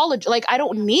to apologize. Like, I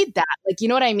don't need that. Like, you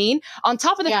know what I mean? On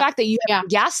top of the fact that you have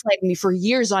gaslighted me for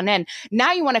years on end.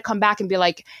 Now you want to come back and be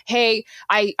like, hey,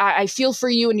 I feel for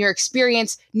you and your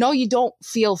experience. No, you don't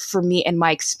feel for me and my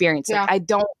experience. Like, I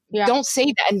don't say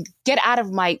that, and get out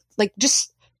of my, like,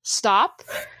 just stop,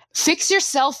 fix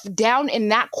yourself down in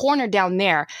that corner down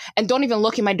there, and don't even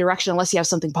look in my direction unless you have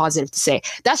something positive to say.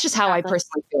 That's just how I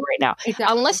personally feel right now.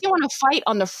 Exactly. Unless you want to fight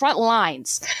on the front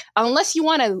lines, unless you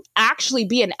want to actually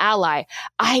be an ally,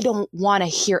 I don't want to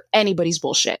hear anybody's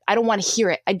bullshit. I don't want to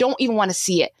hear it. I don't even want to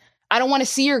see it. I don't want to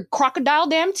see your crocodile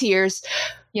damn tears.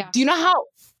 Do you know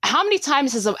how many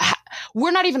times we're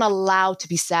not even allowed to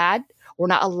be sad? We're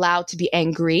not allowed to be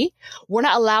angry. We're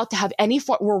not allowed to have any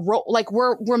form.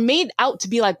 We're made out to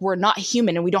be like we're not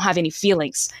human and we don't have any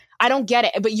feelings. I don't get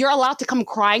it. But you're allowed to come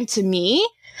crying to me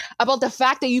about the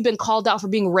fact that you've been called out for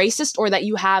being racist or that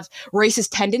you have racist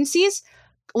tendencies.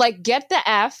 Like, get the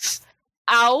F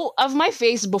out of my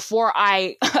face before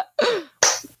I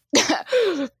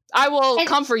will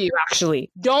come for you.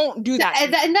 Actually, don't do that.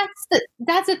 And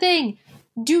that's the thing.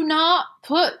 Do not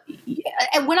put,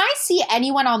 when I see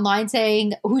anyone online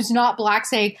saying, who's not Black,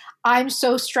 saying, I'm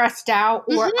so stressed out,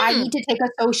 or I need to take a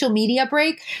social media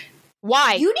break.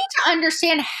 Why? You need to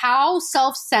understand how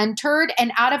self-centered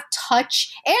and out of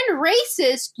touch and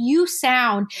racist you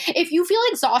sound. If you feel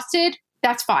exhausted,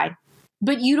 that's fine.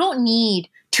 But you don't need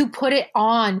to put it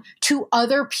on to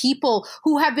other people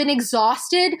who have been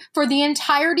exhausted for the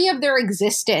entirety of their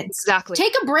existence. Exactly.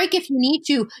 Take a break if you need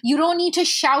to. You don't need to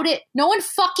shout it. No one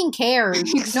fucking cares.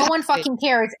 Exactly. No one fucking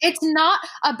cares. It's not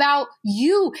about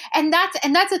you. And that's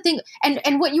the thing.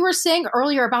 And what you were saying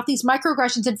earlier about these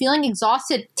microaggressions and feeling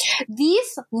exhausted,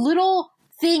 these little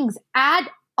things add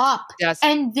up. Yes.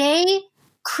 And they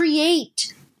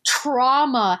create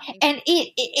trauma, and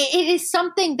it is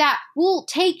something that will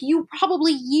take you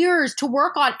probably years to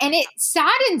work on. And it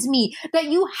saddens me that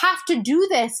you have to do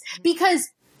this, because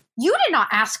you did not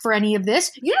ask for any of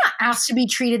this. You did not ask to be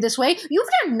treated this way. You've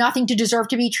done nothing to deserve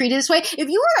to be treated this way. If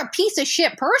you were a piece of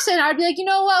shit person, I'd be like, you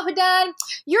know what, Hadan,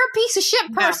 you're a piece of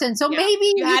shit person, so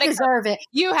maybe you deserve it.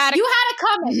 You had it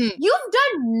coming. Mm-hmm. You've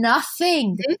done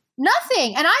nothing. Mm-hmm.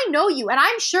 Nothing. And I know you. And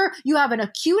I'm sure you have an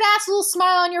cute ass little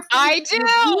smile on your face. I do. You're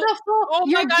beautiful. Oh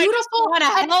my God, beautiful. I want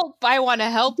to help. I want to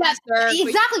help.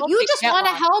 Exactly. You just want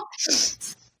to help.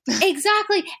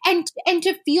 Exactly. And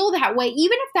to feel that way,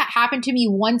 even if that happened to me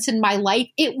once in my life,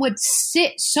 it would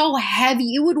sit so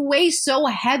heavy. It would weigh so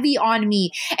heavy on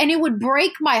me and it would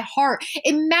break my heart.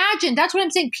 Imagine, that's what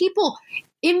I'm saying. People,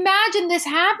 imagine this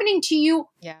happening to you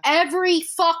every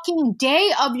fucking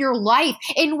day of your life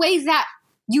in ways that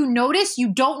you notice,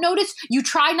 you don't notice, you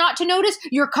try not to notice,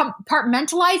 you're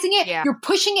compartmentalizing it, you're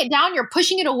pushing it down, you're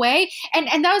pushing it away. And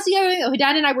that was the other thing that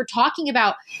Hudan and I were talking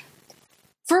about.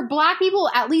 For Black people,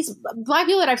 at least Black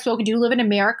people that I've spoken to who live in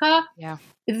America,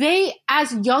 they,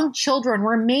 as young children,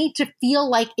 were made to feel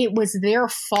like it was their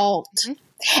fault.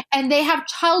 And they have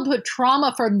childhood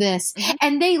trauma from this.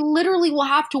 And they literally will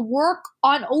have to work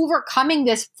on overcoming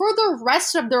this for the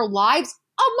rest of their lives,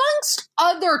 amongst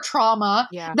other trauma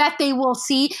that they will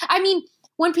see. I mean,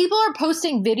 when people are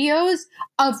posting videos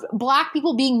of Black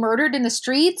people being murdered in the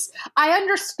streets, I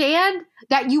understand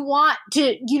that you want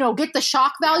to, get the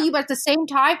shock value, but at the same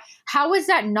time, how is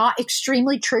that not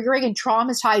extremely triggering and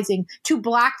traumatizing to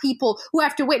Black people who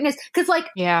have to witness? Because,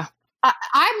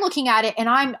 I'm looking at it and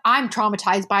I'm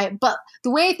traumatized by it. But the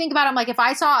way I think about it, I'm like, if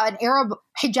I saw an Arab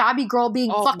hijabi girl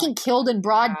being fucking killed in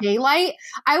broad daylight,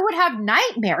 I would have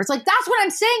nightmares. Like, that's what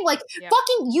I'm saying. Like,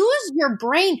 fucking use your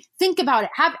brain. Think about it.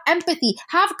 Have empathy.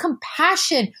 Have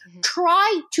compassion.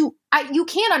 Try to, you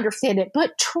can't understand it,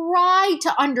 but try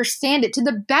to understand it to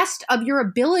the best of your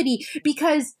ability,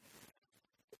 because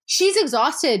she's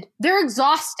exhausted. They're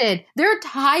exhausted. They're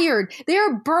tired.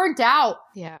 They're burnt out.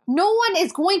 No one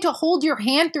is going to hold your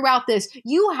hand throughout this.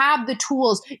 You have the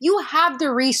tools. You have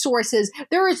the resources.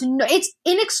 It's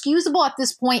inexcusable at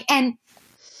this point. And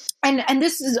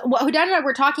this is what Hudan and I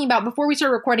were talking about before we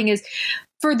started recording, is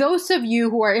for those of you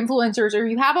who are influencers or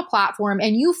you have a platform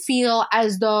and you feel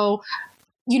as though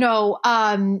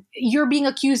you're being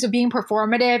accused of being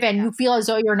performative and you feel as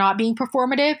though you're not being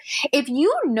performative. If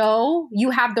you know you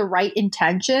have the right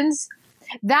intentions,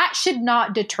 that should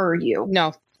not deter you.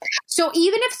 No. So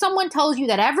even if someone tells you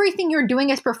that everything you're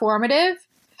doing is performative,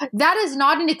 that is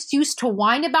not an excuse to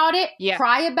whine about it,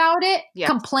 cry about it,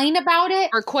 complain about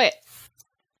it, or quit.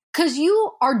 Because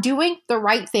you are doing the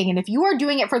right thing. And if you are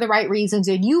doing it for the right reasons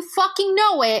and you fucking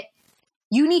know it,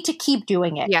 you need to keep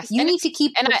doing it. Yes. You need to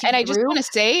keep and I just want to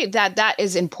say that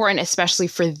is important, especially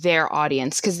for their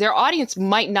audience, because their audience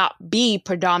might not be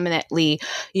predominantly,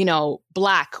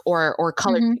 Black or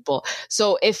colored people.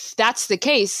 So if that's the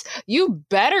case, you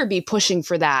better be pushing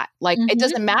for that. Like, it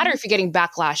doesn't matter if you're getting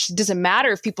backlash. It doesn't matter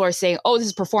if people are saying, oh, this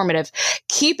is performative.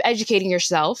 Keep educating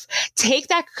yourself. Take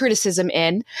that criticism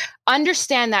in.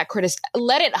 Understand that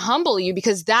let it humble you,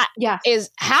 because that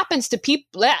happens to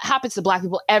people. That happens to Black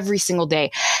people every single day.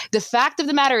 The fact of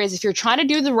the matter is, if you're trying to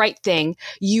do the right thing,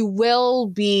 you will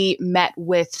be met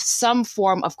with some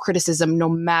form of criticism, no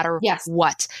matter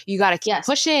what. You got to keep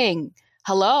pushing.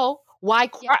 Hello?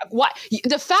 Why? Why?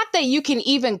 The fact that you can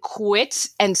even quit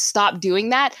and stop doing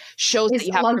that shows that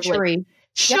you have luxury.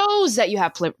 Shows that you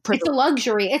have privilege. It's a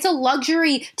luxury. It's a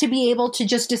luxury to be able to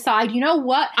just decide, you know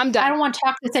what? I'm done. I don't want to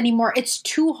talk this anymore. It's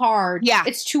too hard. Yeah.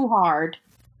 It's too hard.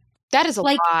 That is a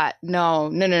lot. No.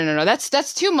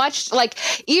 That's too much. Like,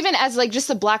 even as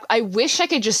just a Black, I wish I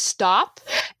could just stop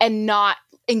and not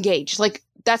engage. Like,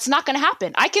 that's not going to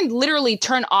happen. I can literally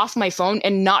turn off my phone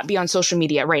and not be on social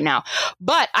media right now.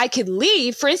 But I could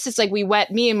leave. For instance,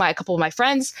 me and a couple of my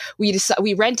friends, we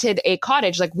rented a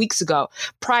cottage weeks ago.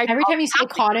 Every time you say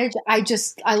cottage,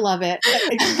 I love it.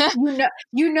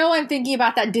 I'm thinking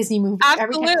about that Disney movie.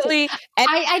 Absolutely.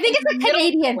 I think it's a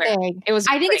Canadian thing.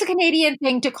 I think it's a Canadian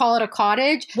thing to call it a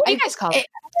cottage. What do you guys call it?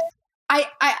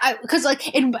 Because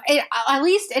at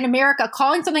least in America,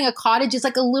 calling something a cottage is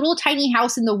like a little tiny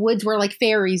house in the woods where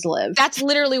fairies live. That's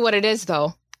literally what it is,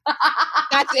 though.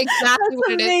 That's exactly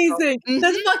what it is. Amazing.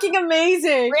 That's fucking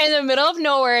amazing. We're in the middle of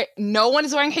nowhere. No one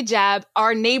is wearing hijab.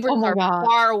 Our neighbors are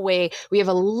far away. We have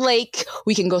a lake.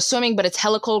 We can go swimming, but it's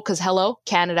hella cold because hello,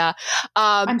 Canada.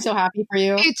 I'm so happy for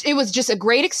you. It was just a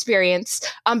great experience.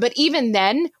 But even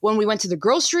then, when we went to the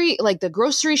grocery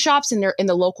shops in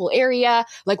the local area,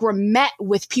 we're met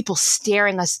with people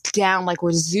staring us down like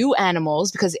we're zoo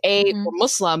animals because A, we're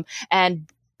Muslim, and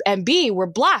B, we're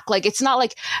Black. It's not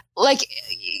like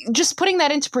just putting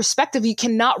that into perspective, you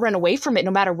cannot run away from it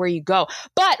no matter where you go.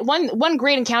 But one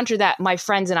great encounter that my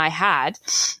friends and I had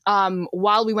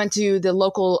while we went to the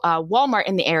local Walmart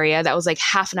in the area that was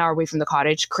half an hour away from the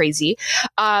cottage, crazy.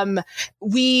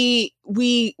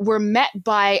 We were met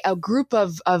by a group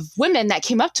of women that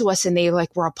came up to us and they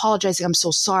were apologizing. I'm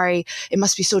so sorry. It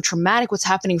must be so traumatic what's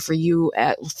happening for you,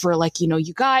 for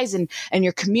you guys and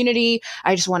your community.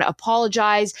 I just want to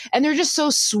apologize. And they're just so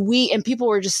sweet. And people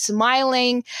were just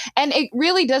smiling And it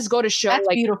really does go to show, that's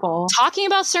like, beautiful. Talking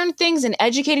about certain things and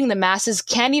educating the masses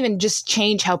can't even just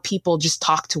change how people just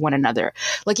talk to one another.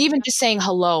 Like even just saying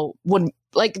hello wouldn't,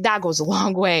 like that goes a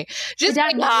long way. Just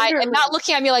saying hi and not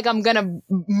looking at me like I'm gonna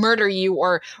murder you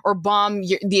or bomb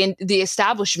the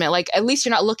establishment. Like at least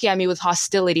you're not looking at me with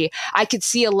hostility. I could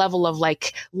see a level of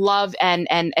like love and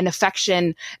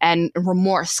affection and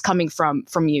remorse coming from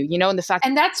you. You know, and the fact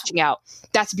and that's reaching out.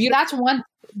 That's beautiful.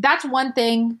 That's one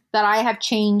thing that I have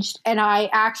changed, and I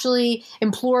actually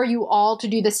implore you all to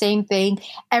do the same thing.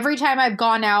 Every time I've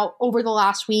gone out over the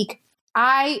last week,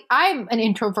 I'm an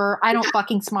introvert. I don't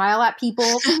fucking smile at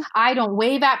people. I don't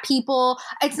wave at people.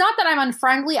 It's not that I'm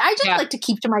unfriendly. I just like to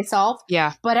keep to myself.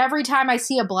 Yeah. But every time I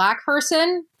see a Black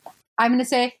person, I'm going to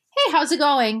say, hey, how's it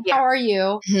going? Yeah. How are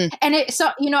you? Mm-hmm. And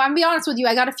I'm gonna be honest with you.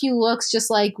 I got a few looks just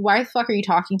like, why the fuck are you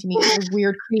talking to me? You're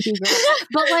weird, creepy girl.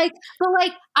 But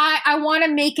I want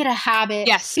to make it a habit.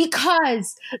 Yes.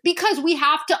 Because we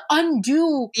have to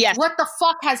undo what the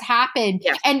fuck has happened.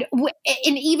 Yes. And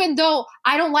even though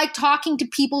I don't like talking to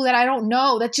people that I don't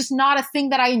know, that's just not a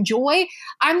thing that I enjoy.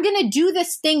 I'm going to do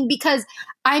this thing because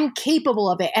I'm capable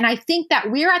of it. And I think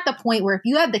that we're at the point where if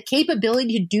you have the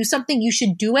capability to do something, you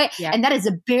should do it. Yeah. And that is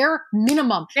a bare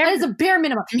minimum. That is a bare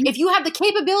minimum. Mm-hmm. If you have the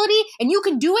capability and you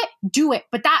can do it, do it.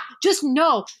 But that, just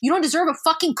know you don't deserve a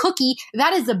fucking cookie.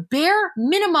 That is a bare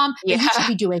minimum that you should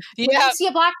be doing. When you see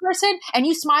a Black person and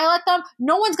you smile at them,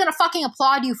 no one's going to fucking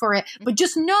applaud you for it. But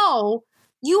just know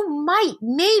you might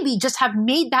maybe just have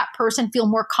made that person feel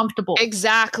more comfortable.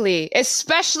 Exactly.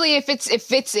 Especially if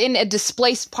it's in a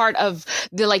displaced part of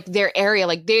their area.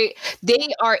 Like they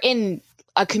are in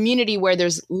a community where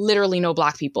there's literally no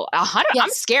Black people.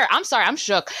 I'm scared. I'm sorry. I'm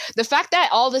shook. The fact that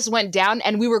all this went down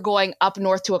and we were going up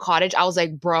north to a cottage, I was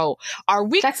like, bro, are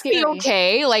we gonna be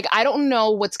okay? Like, I don't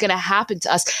know what's going to happen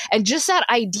to us. And just that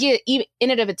idea even in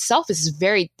and of itself is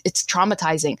it's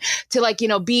traumatizing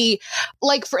to be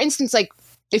like, for instance, like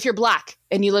if you're Black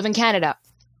and you live in Canada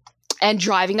and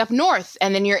driving up north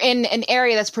and then you're in an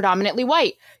area that's predominantly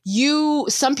white,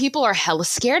 some people are hella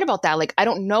scared about that. Like, I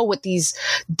don't know what's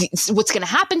going to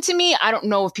happen to me. I don't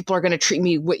know if people are going to treat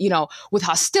me with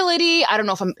hostility. I don't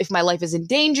know if my life is in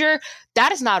danger.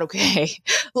 That is not okay.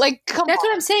 Like, come on. That's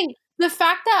what I'm saying. The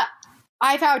fact that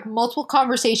I've had multiple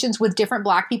conversations with different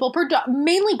Black people,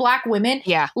 mainly Black women,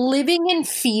 living in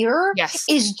fear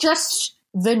is just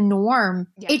the norm.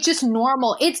 It's just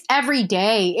normal. It's every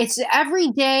day.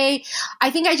 I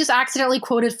think I just accidentally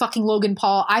quoted fucking Logan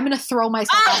Paul. I'm gonna throw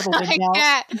myself out of a window.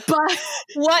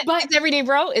 But it's everyday,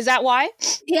 bro? Is that why?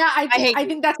 Yeah, I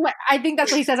think that's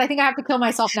what he says. I think I have to kill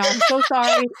myself now. I'm so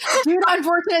sorry. Due to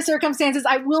unfortunate circumstances,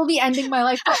 I will be ending my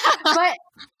life.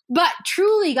 But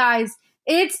truly, guys,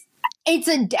 it's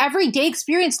an everyday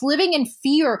experience living in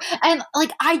fear. And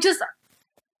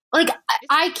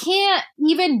I can't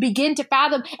even begin to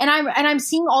fathom. And I'm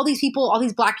seeing all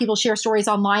these Black people share stories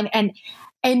online, and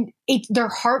they're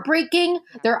heartbreaking,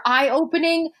 they're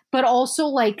eye-opening, but also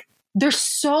like they're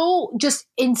so just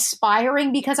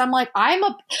inspiring because I'm like, I'm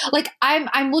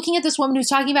looking at this woman who's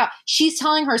talking about, she's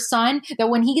telling her son that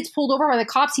when he gets pulled over by the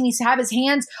cops, he needs to have his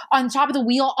hands on top of the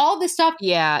wheel, all this stuff.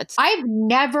 Yeah. I've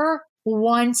never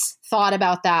once thought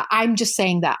about that. I'm just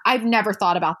saying that. I've never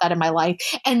thought about that in my life.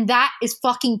 And that is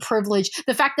fucking privilege.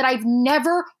 The fact that I've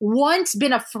never once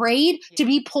been afraid to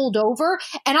be pulled over.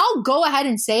 And I'll go ahead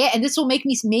and say it, and this will make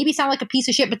me maybe sound like a piece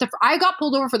of shit, but I got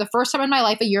pulled over for the first time in my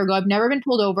life a year ago. I've never been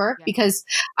pulled over because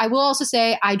I will also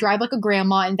say I drive like a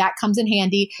grandma, and that comes in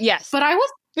handy. Yes. But I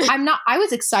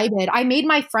was excited. I made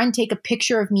my friend take a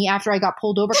picture of me after I got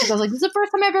pulled over because I was like, this is the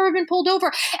first time I've ever been pulled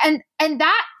over. And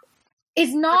that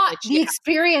is not the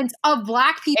experience of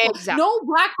Black people. Exactly. No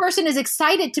Black person is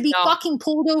excited to be fucking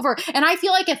pulled over. And I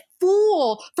feel like a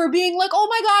fool for being like, oh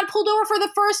my God, pulled over for the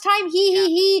first time.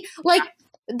 He. Like,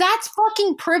 that's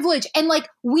fucking privilege. And like,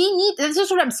 this is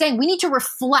what I'm saying. We need to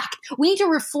reflect. We need to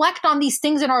reflect on these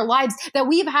things in our lives, that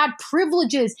we've had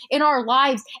privileges in our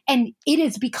lives. And it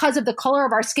is because of the color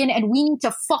of our skin. And we need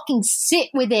to fucking sit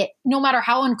with it, no matter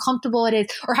how uncomfortable it is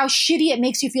or how shitty it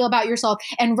makes you feel about yourself,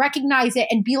 and recognize it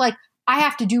and be like, I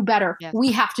have to do better. Yeah.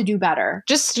 We have to do better.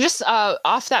 Just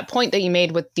off that point that you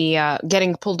made with the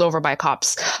getting pulled over by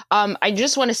cops, I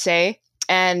just want to say,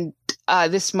 and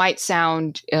this might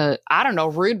sound, I don't know,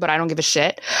 rude, but I don't give a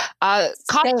shit.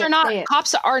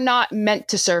 Cops are not meant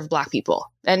to serve Black people.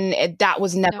 And that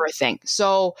was never a thing.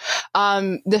 So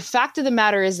the fact of the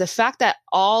matter is, the fact that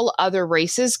all other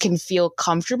races can feel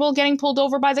comfortable getting pulled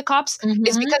over by the cops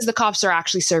is because the cops are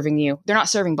actually serving you. They're not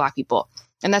serving Black people.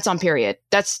 And that's on period.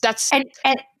 That's and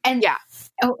yeah.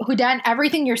 Houdan,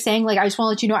 everything you're saying, like, I just want to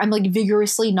let you know, I'm like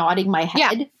vigorously nodding my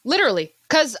head. Yeah, literally.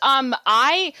 Because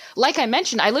like I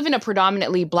mentioned, I live in a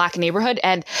predominantly Black neighborhood,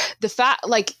 and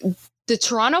the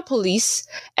Toronto police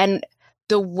and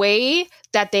the way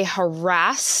that they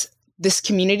harass this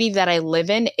community that I live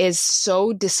in is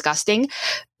so disgusting.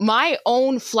 My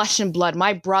own flesh and blood,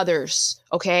 my brothers,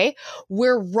 okay,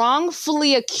 were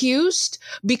wrongfully accused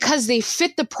because they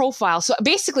fit the profile. So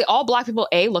basically all Black people,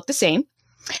 look the same.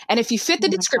 And if you fit the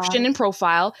description and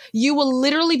profile, you will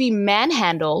literally be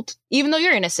manhandled, even though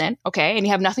you're innocent, okay, and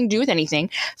you have nothing to do with anything,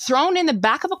 thrown in the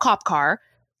back of a cop car,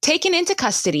 taken into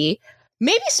custody,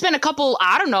 maybe spend a couple,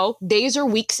 I don't know, days or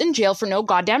weeks in jail for no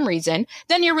goddamn reason.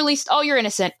 Then you're released. Oh, you're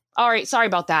innocent. All right, sorry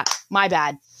about that. My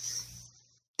bad.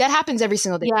 That happens every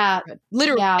single day. Yeah.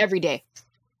 Literally every day.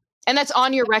 And that's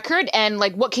on your record. And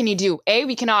like, what can you do?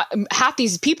 We cannot, half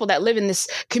these people that live in this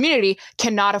community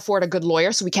cannot afford a good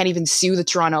lawyer. So we can't even sue the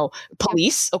Toronto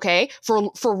police, okay,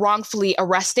 for wrongfully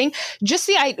arresting.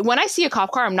 When I see a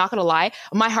cop car, I'm not going to lie,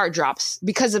 my heart drops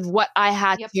because of what I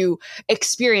had to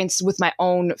experience with my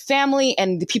own family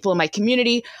and the people in my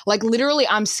community. Like literally,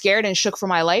 I'm scared and shook for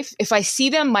my life. If I see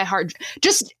them, my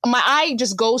eye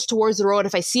just goes towards the road.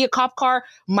 If I see a cop car,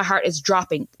 my heart is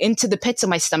dropping into the pits of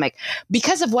my stomach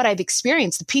because of what I've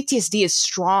experienced. The PTSD is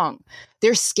strong.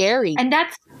 They're scary. And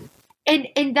that's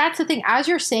the thing. As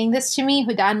you're saying this to me,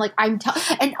 Hudan, like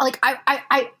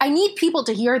I need people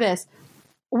to hear this.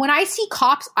 When I see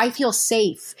cops, I feel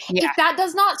safe. Yeah. If that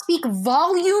does not speak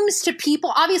volumes to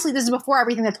people, obviously this is before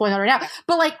everything that's going on right now,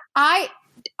 but like I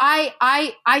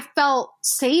felt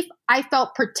safe. I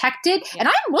felt protected, and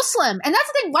I'm Muslim. And that's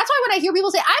the thing. That's why when I hear people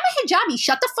say, I'm a hijabi,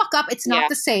 shut the fuck up. It's not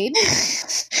the same.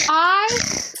 I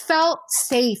felt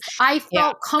safe. I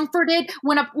felt comforted.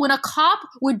 When a cop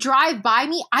would drive by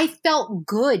me, I felt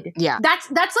good. Yeah.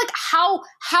 That's like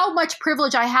how much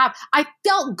privilege I have. I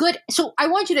felt good. So I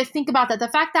want you to think about that. The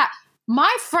fact that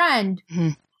my friend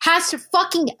has to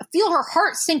fucking feel her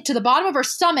heart sink to the bottom of her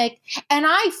stomach, and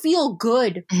I feel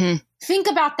good. Think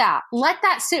about that. Let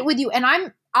that sit with you.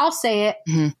 And I'll say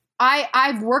it.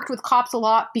 I've worked with cops a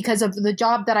lot because of the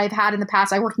job that I've had in the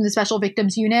past. I worked in the special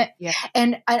victims unit. Yeah.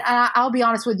 And I'll be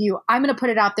honest with you. I'm going to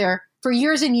put it out there. For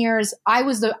years and years, I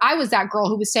was that girl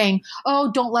who was saying,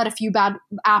 "Oh, don't let a few bad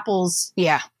apples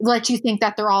let you think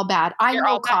that they're all bad." I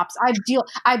know cops. I've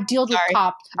dealt with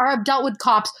cops, or I've dealt with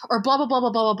cops, or blah blah blah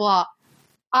blah blah blah blah.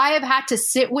 I have had to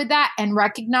sit with that and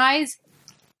recognize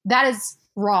that is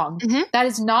wrong. That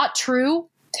is not true.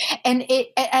 And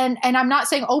I'm not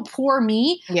saying, oh, poor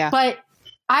me, but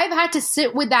I've had to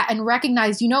sit with that and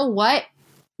recognize, you know what?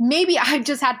 Maybe I've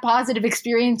just had positive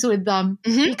experience with them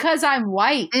because I'm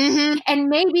white. And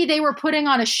maybe they were putting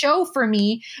on a show for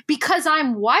me because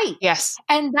I'm white. Yes.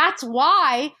 And that's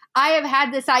why I have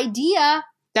had this idea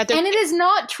and it is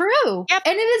not true. Yep.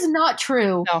 And it is not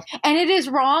true. No. And it is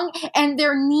wrong. And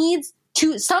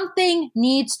something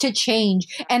needs to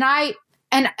change. And I'm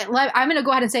going to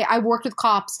go ahead and say I worked with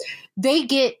cops. They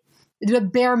get the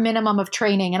bare minimum of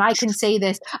training. And I can say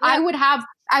this. Yeah.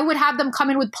 I would have them come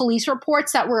in with police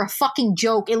reports that were a fucking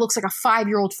joke. It looks like a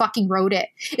 5-year-old fucking wrote it.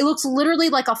 It looks literally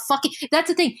like that's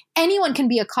the thing. Anyone can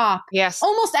be a cop. Yes.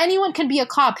 Almost anyone can be a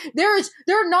cop. They're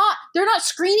not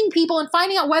screening people and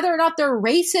finding out whether or not they're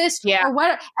racist or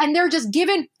what, and they're just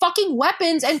given fucking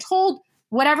weapons and told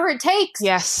whatever it takes.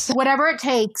 Yes. Whatever it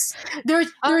takes. They're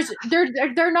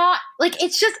not like,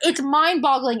 it's mind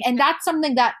boggling. And that's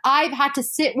something that I've had to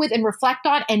sit with and reflect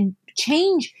on and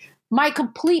change my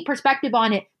complete perspective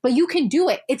on it. But you can do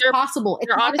it. It's possible. It's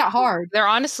not that hard. They're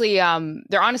honestly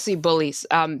bullies.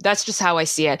 That's just how I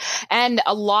see it. And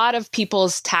a lot of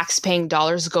people's tax-paying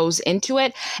dollars goes into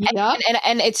it.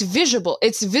 And it's visual.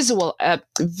 It's visual.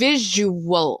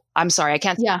 I'm sorry, I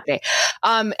can't say it today.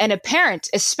 And apparent,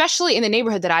 especially in the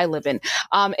neighborhood that I live in.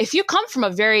 If you come from a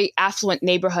very affluent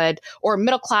neighborhood or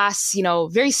middle class,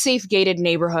 very safe gated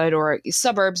neighborhood or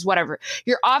suburbs, whatever,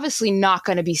 you're obviously not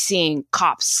going to be seeing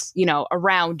cops,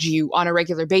 around you on a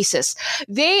regular basis.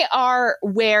 They are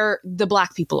where the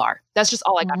Black people are. That's just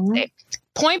all I got to say.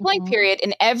 Point blank period.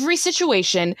 In every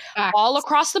situation, all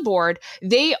across the board,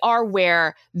 they are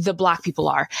where the Black people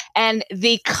are. And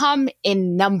they come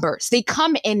in numbers. They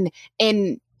come in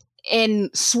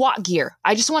SWAT gear.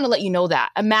 I just want to let you know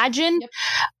that. Imagine,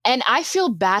 and I feel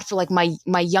bad for like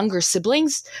my younger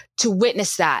siblings to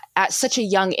witness that at such a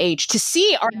young age, to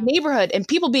see our neighborhood and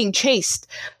people being chased.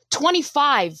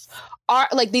 25 are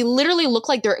like, they literally look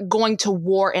like they're going to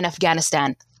war in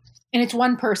Afghanistan. And it's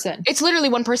one person. It's literally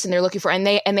one person they're looking for, and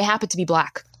they happen to be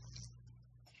Black.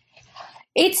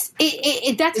 That's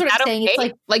what I'm saying. Okay?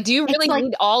 It's like, do you really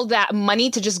need all that money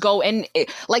to just go in?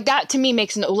 Like that to me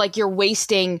makes like you're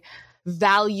wasting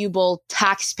valuable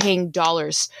tax-paying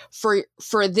dollars for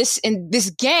this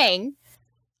gang.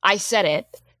 I said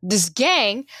it. This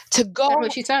gang to go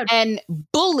and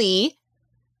bully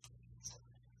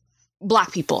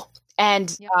Black people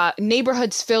and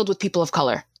neighborhoods filled with people of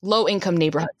color, low-income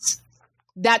neighborhoods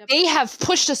that they have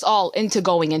pushed us all into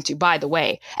going into, by the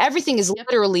way. Everything is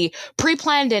literally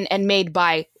pre-planned and made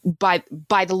by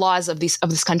the laws of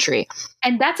this country.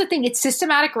 And that's the thing. It's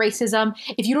systematic racism.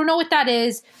 If you don't know what that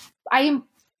is,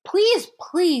 please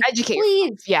educate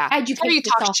yourself. Yeah. Educate before you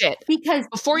talk shit. Because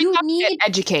before you talk shit,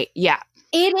 educate. Yeah.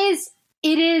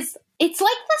 It's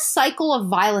like the cycle of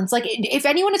violence. Like, if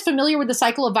anyone is familiar with the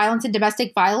cycle of violence and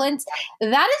domestic violence,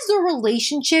 that is the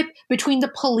relationship between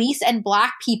the police and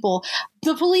Black people.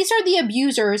 The police are the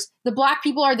abusers. The Black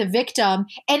people are the victim.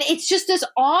 And it's just this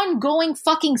ongoing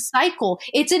fucking cycle.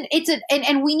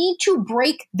 And we need to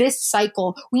break this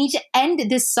cycle. We need to end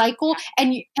this cycle.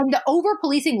 And the over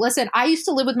policing, listen, I used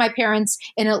to live with my parents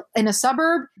in a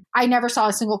suburb. I never saw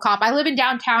a single cop. I live in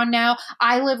downtown now.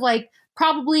 I live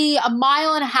probably a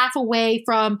mile and a half away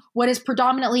from what is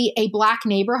predominantly a Black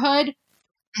neighborhood.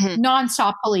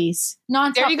 Nonstop police,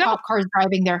 nonstop cop cars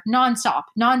driving there, nonstop,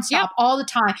 all the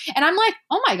time. And I'm like,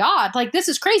 oh my God, this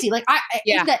is crazy.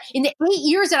 In the 8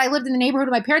 years that I lived in the neighborhood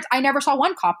with my parents, I never saw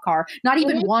one cop car, not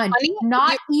even one,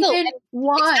 not even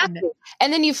one. Exactly.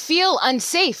 And then you feel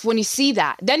unsafe when you see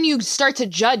that. Then you start to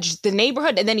judge the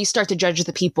neighborhood, and then you start to judge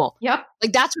the people. Yep.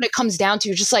 That's what it comes down to.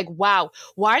 You're just like, wow,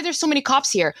 why are there so many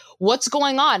cops here? What's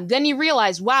going on? Then you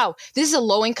realize, wow, this is a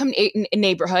low income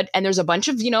neighborhood, and there's a bunch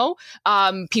of,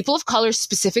 people of color,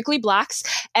 specifically Blacks.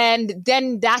 And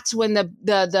then that's when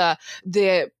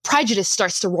the prejudice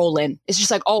starts to roll in. It's just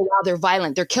like, oh, wow, they're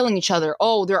violent. They're killing each other.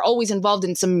 Oh, they're always involved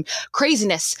in some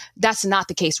craziness. That's not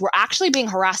the case. We're actually being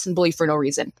harassed and bullied for no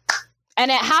reason. And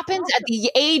it happens at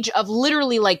the age of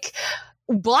literally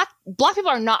Black people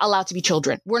are not allowed to be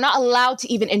children. We're not allowed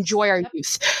to even enjoy our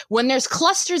youth. When there's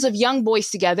clusters of young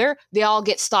boys together, they all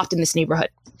get stopped in this neighborhood.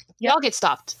 They all get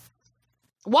stopped.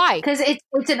 Why? Because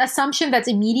it's an assumption that's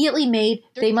immediately made.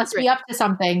 They must be up to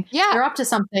something. Yeah. They're up to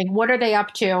something. What are they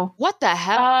up to? What the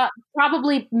hell?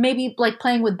 Probably maybe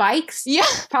playing with bikes. Yeah.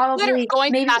 Probably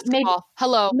going to basketball.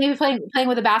 Hello. Maybe playing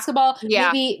with a basketball.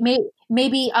 Yeah.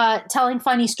 Maybe telling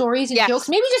funny stories and jokes.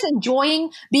 Maybe just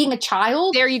enjoying being a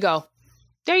child. There you go.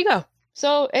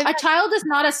 So a child is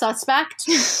not a suspect.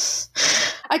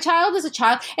 A child is a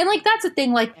child. And that's the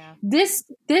thing.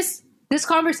 This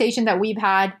conversation that we've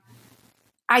had,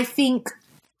 I think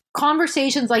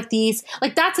conversations like these,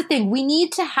 that's the thing. We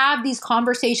need to have these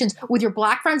conversations with your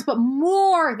Black friends, but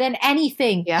more than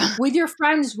anything, with your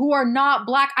friends who are not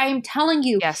Black. I am telling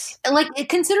you, yes.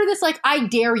 Consider this I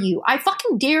dare you. I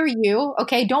fucking dare you.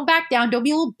 Okay. Don't back down. Don't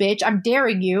be a little bitch. I'm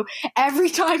daring you. Every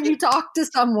time you talk to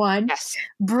someone,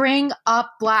 bring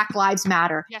up Black Lives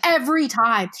Matter. Every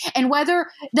time. And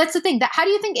that's the thing, how do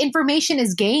you think information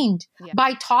is gained?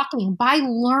 By talking, by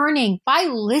learning, by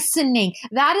listening.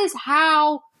 That is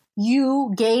how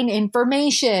you gain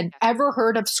information. Ever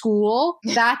heard of school?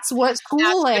 That's what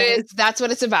school is. That's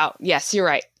what it's about. Yes, you're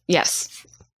right. Yes.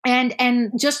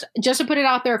 And just to put it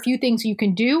out there, a few things you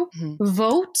can do.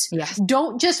 Vote. Yes.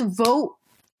 Don't just vote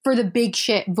for the big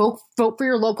shit. Vote for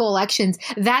your local elections.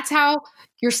 That's how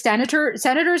your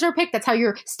senators are picked. That's how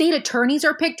your state attorneys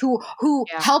are picked who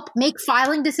help make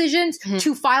filing decisions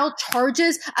to file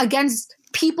charges against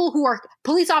people who are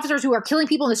police officers who are killing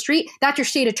people in the street. That's your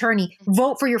state attorney.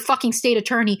 Vote for your fucking state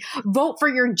attorney. Vote for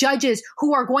your judges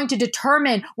who are going to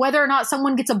determine whether or not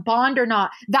someone gets a bond or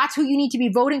not. That's who you need to be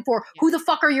voting for. Who the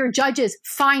fuck are your judges?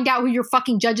 Find out who your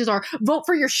fucking judges are. Vote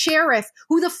for your sheriff.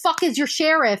 Who the fuck is your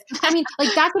sheriff? I mean,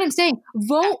 that's what I'm saying.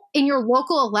 Vote in your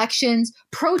local elections.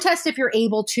 Protest if you're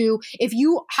able to. If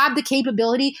you have the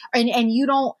capability and you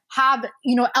don't have,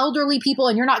 elderly people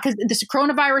and you're not, because this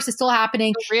coronavirus is still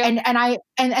happening. And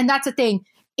that's the thing.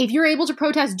 If you're able to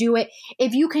protest, do it.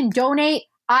 If you can donate,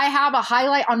 I have a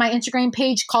highlight on my Instagram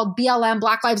page called BLM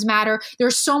Black Lives Matter.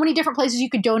 There's so many different places you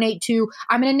could donate to.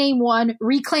 I'm going to name one,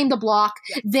 Reclaim the Block.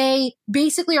 They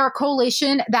basically are a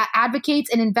coalition that advocates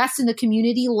and invests in the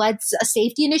community-led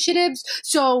safety initiatives.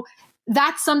 So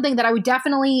that's something that I would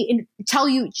definitely tell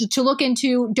you to look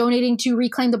into, donating to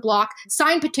Reclaim the Block.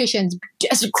 Sign petitions.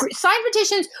 Sign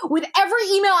petitions with every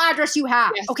email address you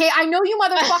have. Yes. Okay? I know you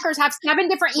motherfuckers have 7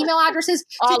 different email addresses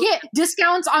to get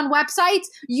discounts on websites.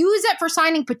 Use it for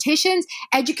signing petitions.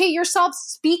 Educate yourself.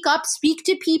 Speak up. Speak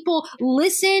to people.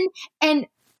 Listen. And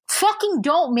fucking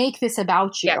don't make this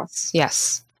about you.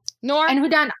 Yes. Nor. And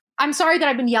Hudan, I'm sorry that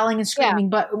I've been yelling and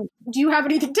screaming, but do you have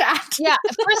anything to add? Yeah.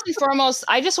 First and foremost,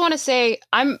 I just want to say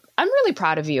I'm really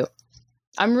proud of you.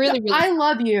 I'm really I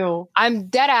love you. I'm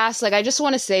dead ass. Like, I just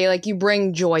want to say, like, you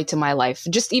bring joy to my life.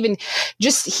 Just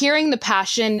hearing the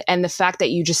passion and the fact that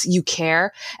you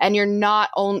care, and you're not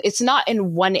only, it's not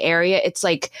in one area. It's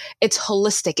like, it's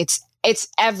holistic. It's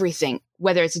everything,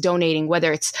 whether it's donating,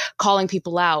 whether it's calling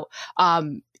people out,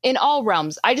 in all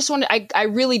realms. I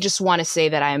really just want to say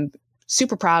that I'm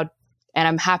super proud and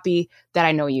I'm happy that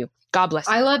I know you. God bless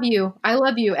you. I love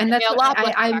you. And that's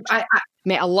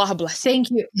may Allah bless.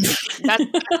 Thank you. That's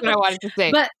what I wanted to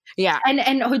say. But yeah. And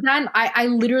Hudan, I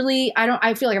literally,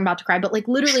 I feel like I'm about to cry, but like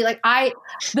literally, like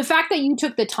the fact that you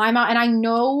took the time out, and I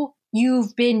know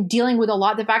you've been dealing with a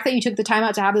lot, the fact that you took the time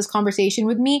out to have this conversation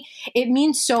with me, it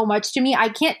means so much to me. I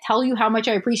can't tell you how much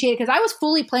I appreciate it, because I was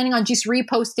fully planning on just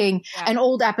reposting an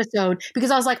old episode,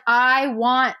 because I was like, I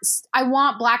want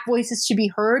Black voices to be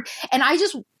heard. And I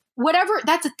just, whatever,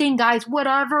 that's the thing, guys,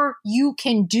 whatever you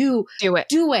can do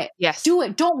it. Yes. Do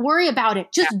it. Don't worry about it.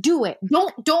 Just do it.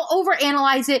 Don't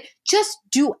overanalyze it. Just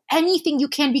do anything you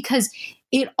can, because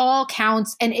it all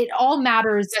counts and it all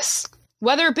matters. Yes.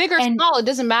 Whether big or small, it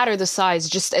doesn't matter the size.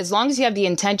 Just as long as you have the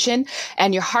intention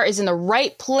and your heart is in the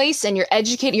right place and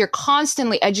you're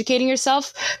constantly educating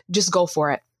yourself, just go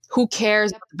for it. Who cares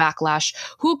about the backlash?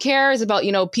 Who cares about,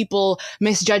 people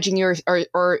misjudging you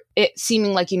or it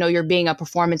seeming like, you're being a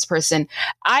performance person?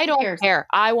 I don't care.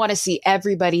 I want to see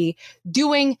everybody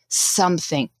doing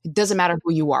something. It doesn't matter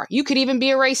who you are. You could even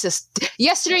be a racist.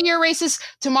 Yesterday you're a racist.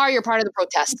 Tomorrow you're part of the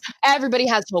protest. Everybody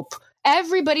has hope.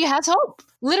 Everybody has hope.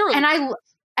 Literally.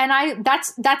 And I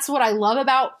that's what I love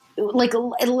about, like,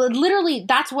 literally,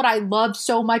 that's what I love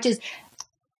so much, is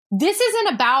this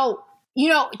isn't about,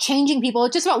 changing people.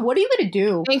 It's just about, what are you going to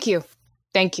do? Thank you.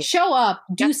 Show up,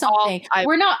 do something.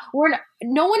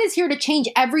 No one is here to change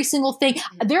every single thing.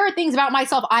 There are things about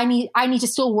myself I need to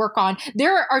still work on.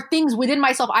 There are things within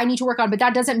myself I need to work on, but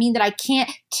that doesn't mean that I can't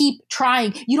keep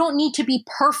trying. You don't need to be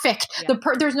perfect. Yeah.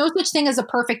 There's no such thing as a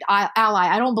perfect ally.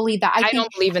 I don't believe that. I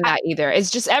don't believe in that either.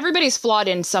 It's just everybody's flawed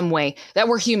in some way, that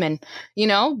we're human,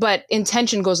 but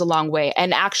intention goes a long way,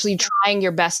 and actually trying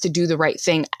your best to do the right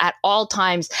thing at all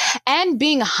times, and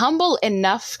being humble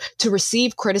enough to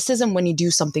receive criticism when you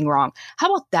do something wrong.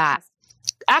 How about that?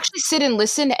 Actually sit and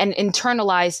listen and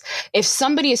internalize. If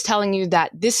somebody is telling you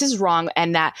that this is wrong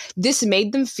and that this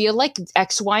made them feel like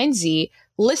X, Y, and Z,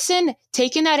 listen,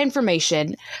 take in that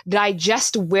information,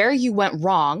 digest where you went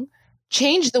wrong,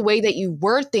 change the way that you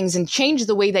word things, and change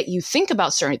the way that you think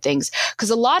about certain things. Because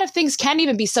a lot of things can't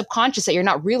even be subconscious that you're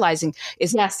not realizing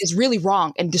is really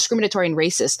wrong and discriminatory and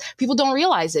racist. People don't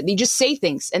realize it. They just say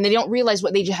things and they don't realize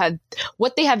what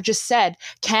they have just said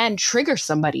can trigger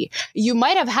somebody. You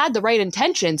might have had the right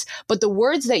intentions, but the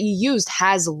words that you used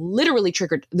has literally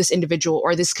triggered this individual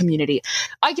or this community.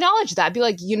 I acknowledge that. Be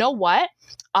like, you know what?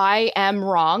 I am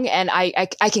wrong, and I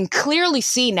can clearly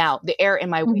see now the error in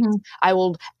my ways. I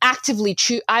will actively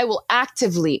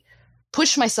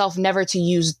push myself never to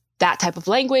use that type of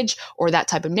language or that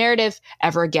type of narrative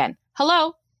ever again.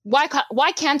 Hello? Why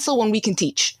cancel when we can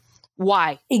teach?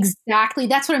 Why? Exactly.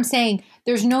 That's what I'm saying.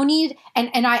 There's no need.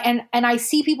 And I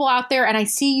see people out there, and I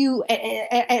see you,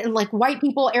 like white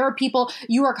people, Arab people,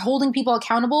 you are holding people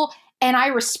accountable, and I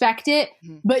respect it,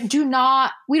 but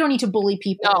we don't need to bully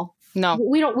people. No,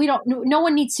 no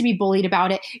one needs to be bullied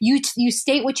about it. You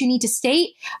state what you need to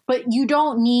state, but you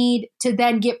don't need to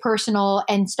then get personal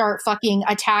and start fucking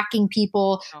attacking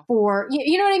people for,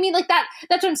 you know what I mean? Like that.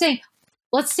 That's what I'm saying.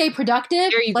 Let's stay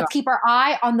productive. Let's keep our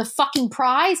eye on the fucking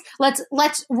prize.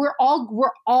 We're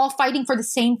all fighting for the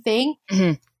same thing.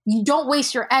 You don't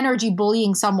waste your energy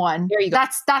bullying someone.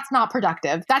 That's not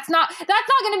productive. That's not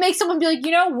going to make someone be like,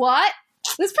 you know what?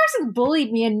 This person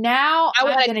bullied me, and now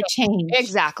I'm going to change.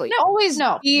 Exactly. No.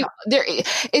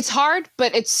 It's hard,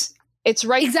 but it's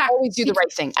right. Exactly. Always do the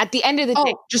right thing. At the end of the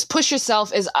day, just push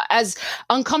yourself as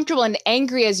uncomfortable and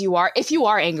angry as you are. If you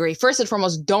are angry, first and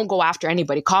foremost, don't go after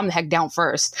anybody. Calm the heck down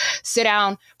first. Sit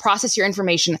down, process your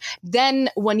information.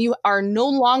 Then when you are no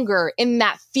longer in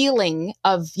that feeling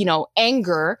of,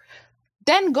 anger,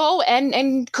 then go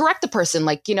and correct the person.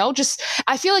 Like, just,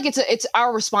 I feel like it's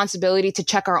our responsibility to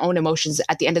check our own emotions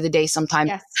at the end of the day sometimes.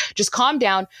 Yes. Just calm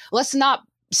down. Let's not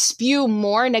spew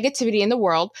more negativity in the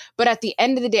world. But at the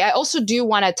end of the day, I also do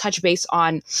want to touch base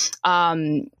on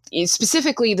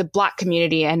specifically the Black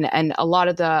community and a lot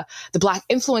of the Black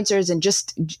influencers, and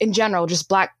just in general, just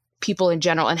Black people in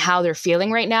general and how they're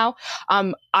feeling right now.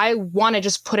 I want to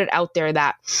just put it out there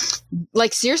that,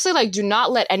 like, seriously, like, do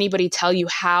not let anybody tell you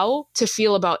how to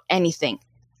feel about anything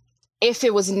if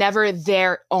it was never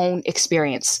their own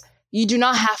experience. You do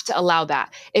not have to allow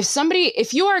that.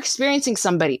 If you are experiencing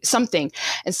something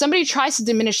and somebody tries to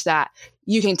diminish that,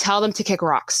 you can tell them to kick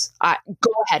rocks.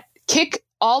 Go ahead,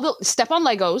 step on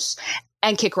Legos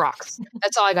and kick rocks.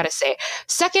 That's all I got to say.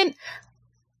 Second,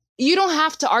 you don't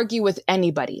have to argue with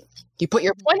anybody. You put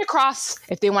your point across.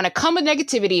 If they want to come with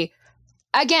negativity,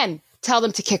 again, tell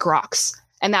them to kick rocks.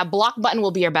 And that block button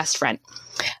will be your best friend.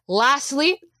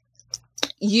 Lastly,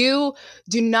 you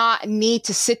do not need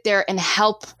to sit there and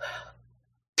help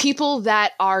people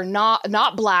that are not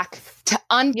Black to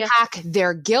unpack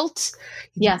their guilt.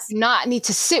 Yes. You do not need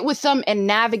to sit with them and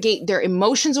navigate their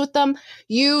emotions with them.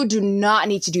 You do not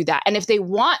need to do that. And if they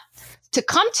want to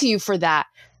come to you for that,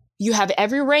 you have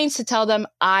every reins to tell them,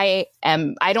 I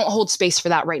don't hold space for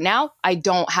that right now. I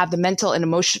don't have the mental and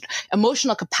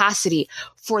emotional capacity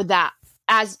for that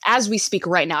as we speak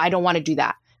right now. I don't want to do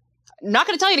that. I'm not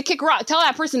going to tell you to tell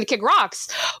that person to kick rocks,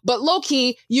 but low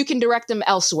key, you can direct them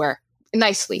elsewhere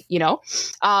nicely,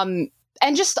 and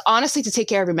just honestly to take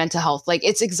care of your mental health. Like,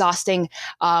 it's exhausting.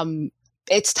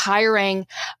 It's tiring.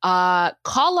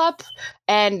 Call up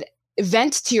and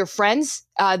vent to your friends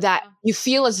that you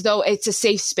feel as though it's a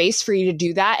safe space for you to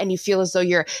do that, and you feel as though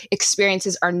your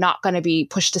experiences are not going to be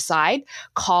pushed aside.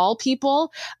 Call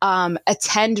people,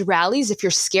 attend rallies if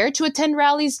you're scared to attend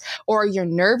rallies, or you're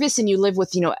nervous and you live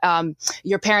with,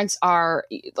 your parents are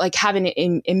like having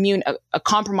a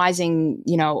compromising,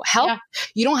 health. Yeah.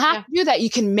 You don't have to do that.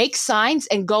 You can make signs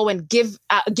and go and give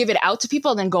it out to people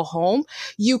and then go home.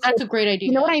 That's a great idea.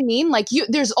 You know what I mean? Like,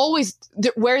 there's always,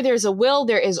 where there's a will,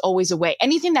 there is always a way.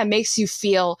 Anything that makes you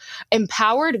feel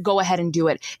empowered, go ahead and do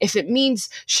it. If it means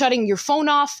shutting your phone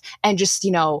off and just,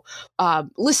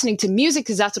 listening to music,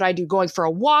 because that's what I do, going for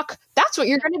a walk, that's what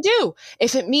you're going to do.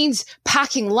 If it means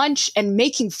packing lunch and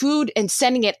making food and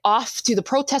sending it off to the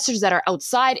protesters that are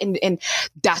outside, and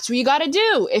that's what you got to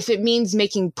do. If it means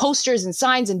making posters and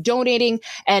signs and donating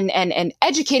and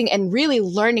educating and really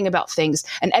learning about things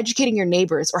and educating your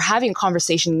neighbors, or having a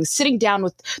conversation, sitting down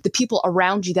with the people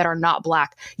around you that are not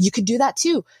Black, you could do that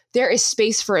too. There is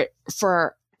space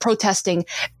for protesting.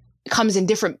 Comes in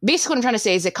basically what I'm trying to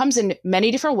say is it comes in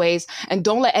many different ways, and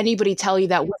don't let anybody tell you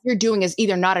that what you're doing is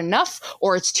either not enough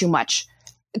or it's too much.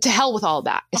 To hell with all of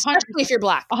that, especially 100%. If you're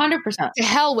Black. 100%. To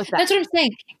hell with that. That's what I'm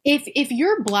saying. If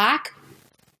you're Black,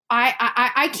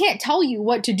 I can't tell you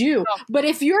what to do. No. But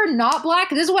if you're not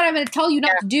Black, this is what I'm going to tell you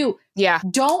not to do. Yeah.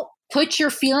 Don't put your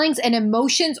feelings and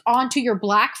emotions onto your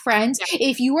Black friends. Yeah.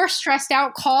 If you are stressed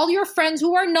out, call your friends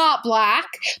who are not Black,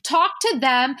 talk to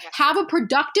them, have a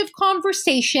productive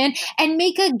conversation, and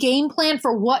make a game plan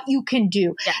for what you can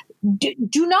do. Yeah.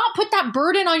 Do not put that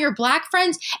burden on your Black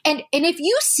friends. And if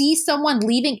you see someone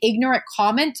leaving ignorant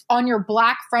comments on your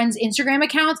Black friends' Instagram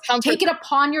accounts, take it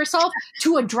upon yourself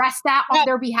to address that on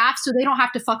their behalf so they don't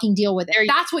have to fucking deal with it.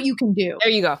 That's what you can do.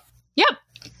 There you go. Yep.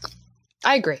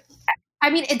 I agree. I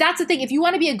mean, that's the thing. If you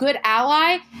want to be a good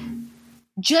ally,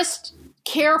 just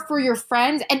care for your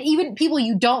friends and even people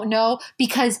you don't know,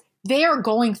 because they are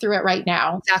going through it right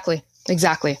now.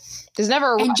 Exactly. There's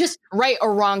never a right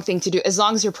or wrong thing to do, as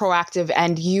long as you're proactive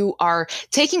and you are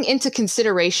taking into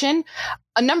consideration,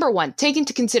 number one, take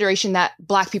into consideration that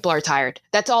Black people are tired.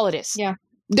 That's all it is. Yeah.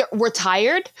 We're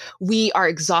tired. We are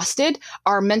exhausted.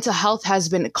 Our mental health has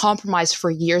been compromised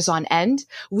for years on end.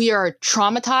 We are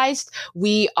traumatized.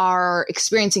 We are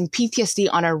experiencing PTSD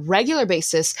on a regular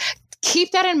basis.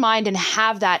 Keep that in mind and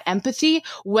have that empathy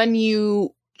when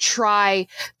you try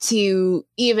to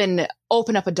even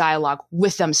open up a dialogue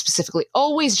with them specifically.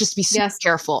 Always just be super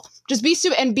careful. Just be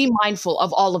and be mindful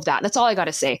of all of that. That's all I got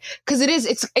to say. Because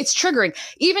it's triggering.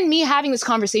 Even me having this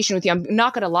conversation with you, I'm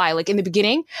not going to lie. Like, in the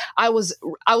beginning, I was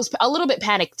a little bit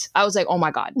panicked. I was like, oh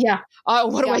my God. Yeah.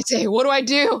 What do I say? What do I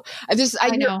do?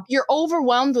 I know. You're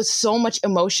overwhelmed with so much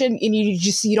emotion, and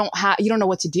you don't know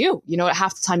what to do.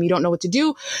 Half the time you don't know what to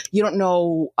do. You don't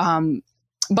know,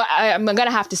 but I'm going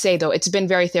to have to say, though, it's been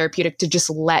very therapeutic to just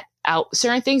let out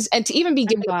certain things, and to even be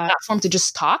given a platform to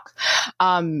just talk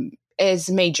is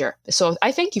major. So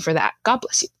I thank you for that. God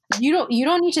bless you. You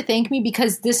don't need to thank me,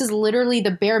 because this is literally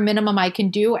the bare minimum I can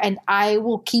do. And I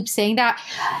will keep saying that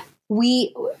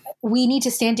we need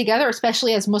to stand together,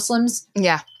 especially as Muslims.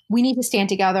 Yeah. We need to stand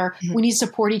together. Mm-hmm. We need to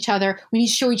support each other. We need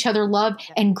to show each other love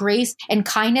and grace and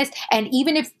kindness. And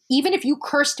even if you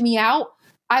cursed me out,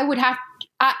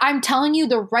 I'm telling you,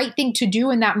 the right thing to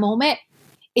do in that moment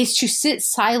is to sit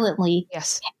silently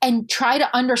and try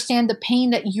to understand the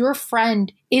pain that your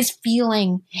friend is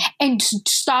feeling, and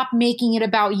stop making it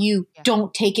about you. Yeah.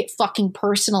 Don't take it fucking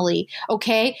personally.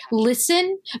 Okay.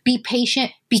 Listen, be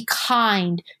patient, be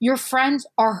kind. Your friends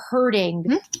are hurting.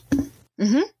 Mm-hmm.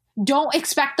 Mm-hmm. don't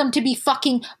expect them to be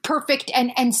fucking perfect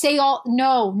and say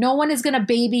no one is going to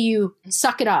baby you.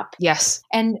 Suck it up. Yes.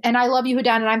 And I love you,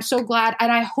 Hudan. And I'm so glad.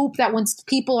 And I hope that when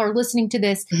people are listening to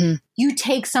this, you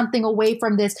take something away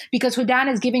from this, because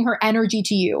Hudan is giving her energy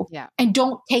to you. Yeah. And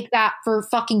don't take that for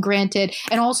fucking granted.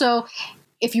 And also,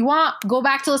 if you want, go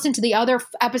back to listen to the other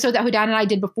episode that Hudan and I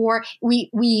did before. We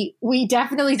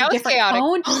definitely did a different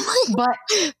tone, but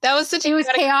that was such. It was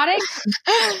chaotic.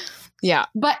 Yeah.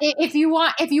 But if you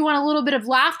want a little bit of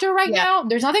laughter right now,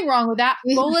 there's nothing wrong with that.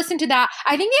 Go listen to that.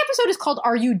 I think the episode is called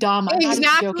 "Are You Dumb?"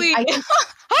 Exactly.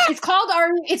 It's called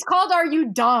Are You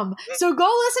Dumb? So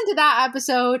go listen to that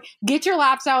episode. Get your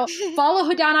laughs out. Follow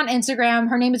Hudan on Instagram.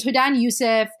 Her name is Hudan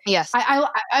Yousef. Yes.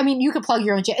 I mean, you could plug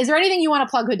your own shit. Is there anything you want to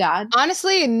plug, Hudan?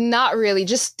 Honestly, not really.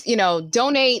 Just,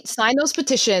 donate, sign those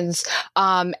petitions,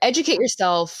 educate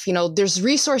yourself. There's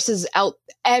resources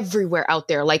everywhere out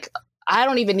there. Like, I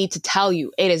don't even need to tell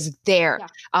you, it is there.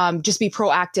 Yeah. Just be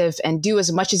proactive and do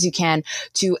as much as you can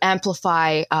to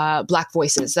amplify Black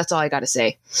voices. That's all I got to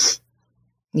say.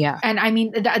 Yeah. And I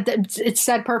mean, it's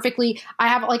said perfectly. I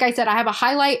have a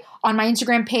highlight on my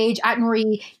Instagram page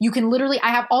 @Marie. You can I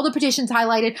have all the petitions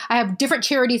highlighted. I have different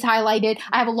charities highlighted.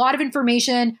 I have a lot of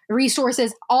information,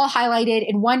 resources, all highlighted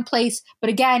in one place. But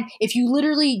again, if you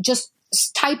literally just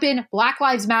type in Black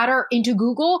Lives Matter into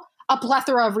Google, a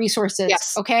plethora of resources.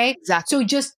 Yes, okay. Exactly. So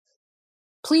just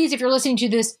please, if you're listening to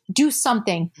this, do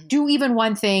something, do even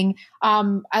one thing.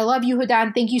 I love you,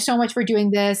 Hudan. Thank you so much for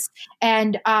doing this.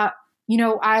 And,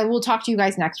 I will talk to you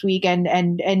guys next week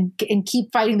and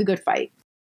keep fighting the good fight.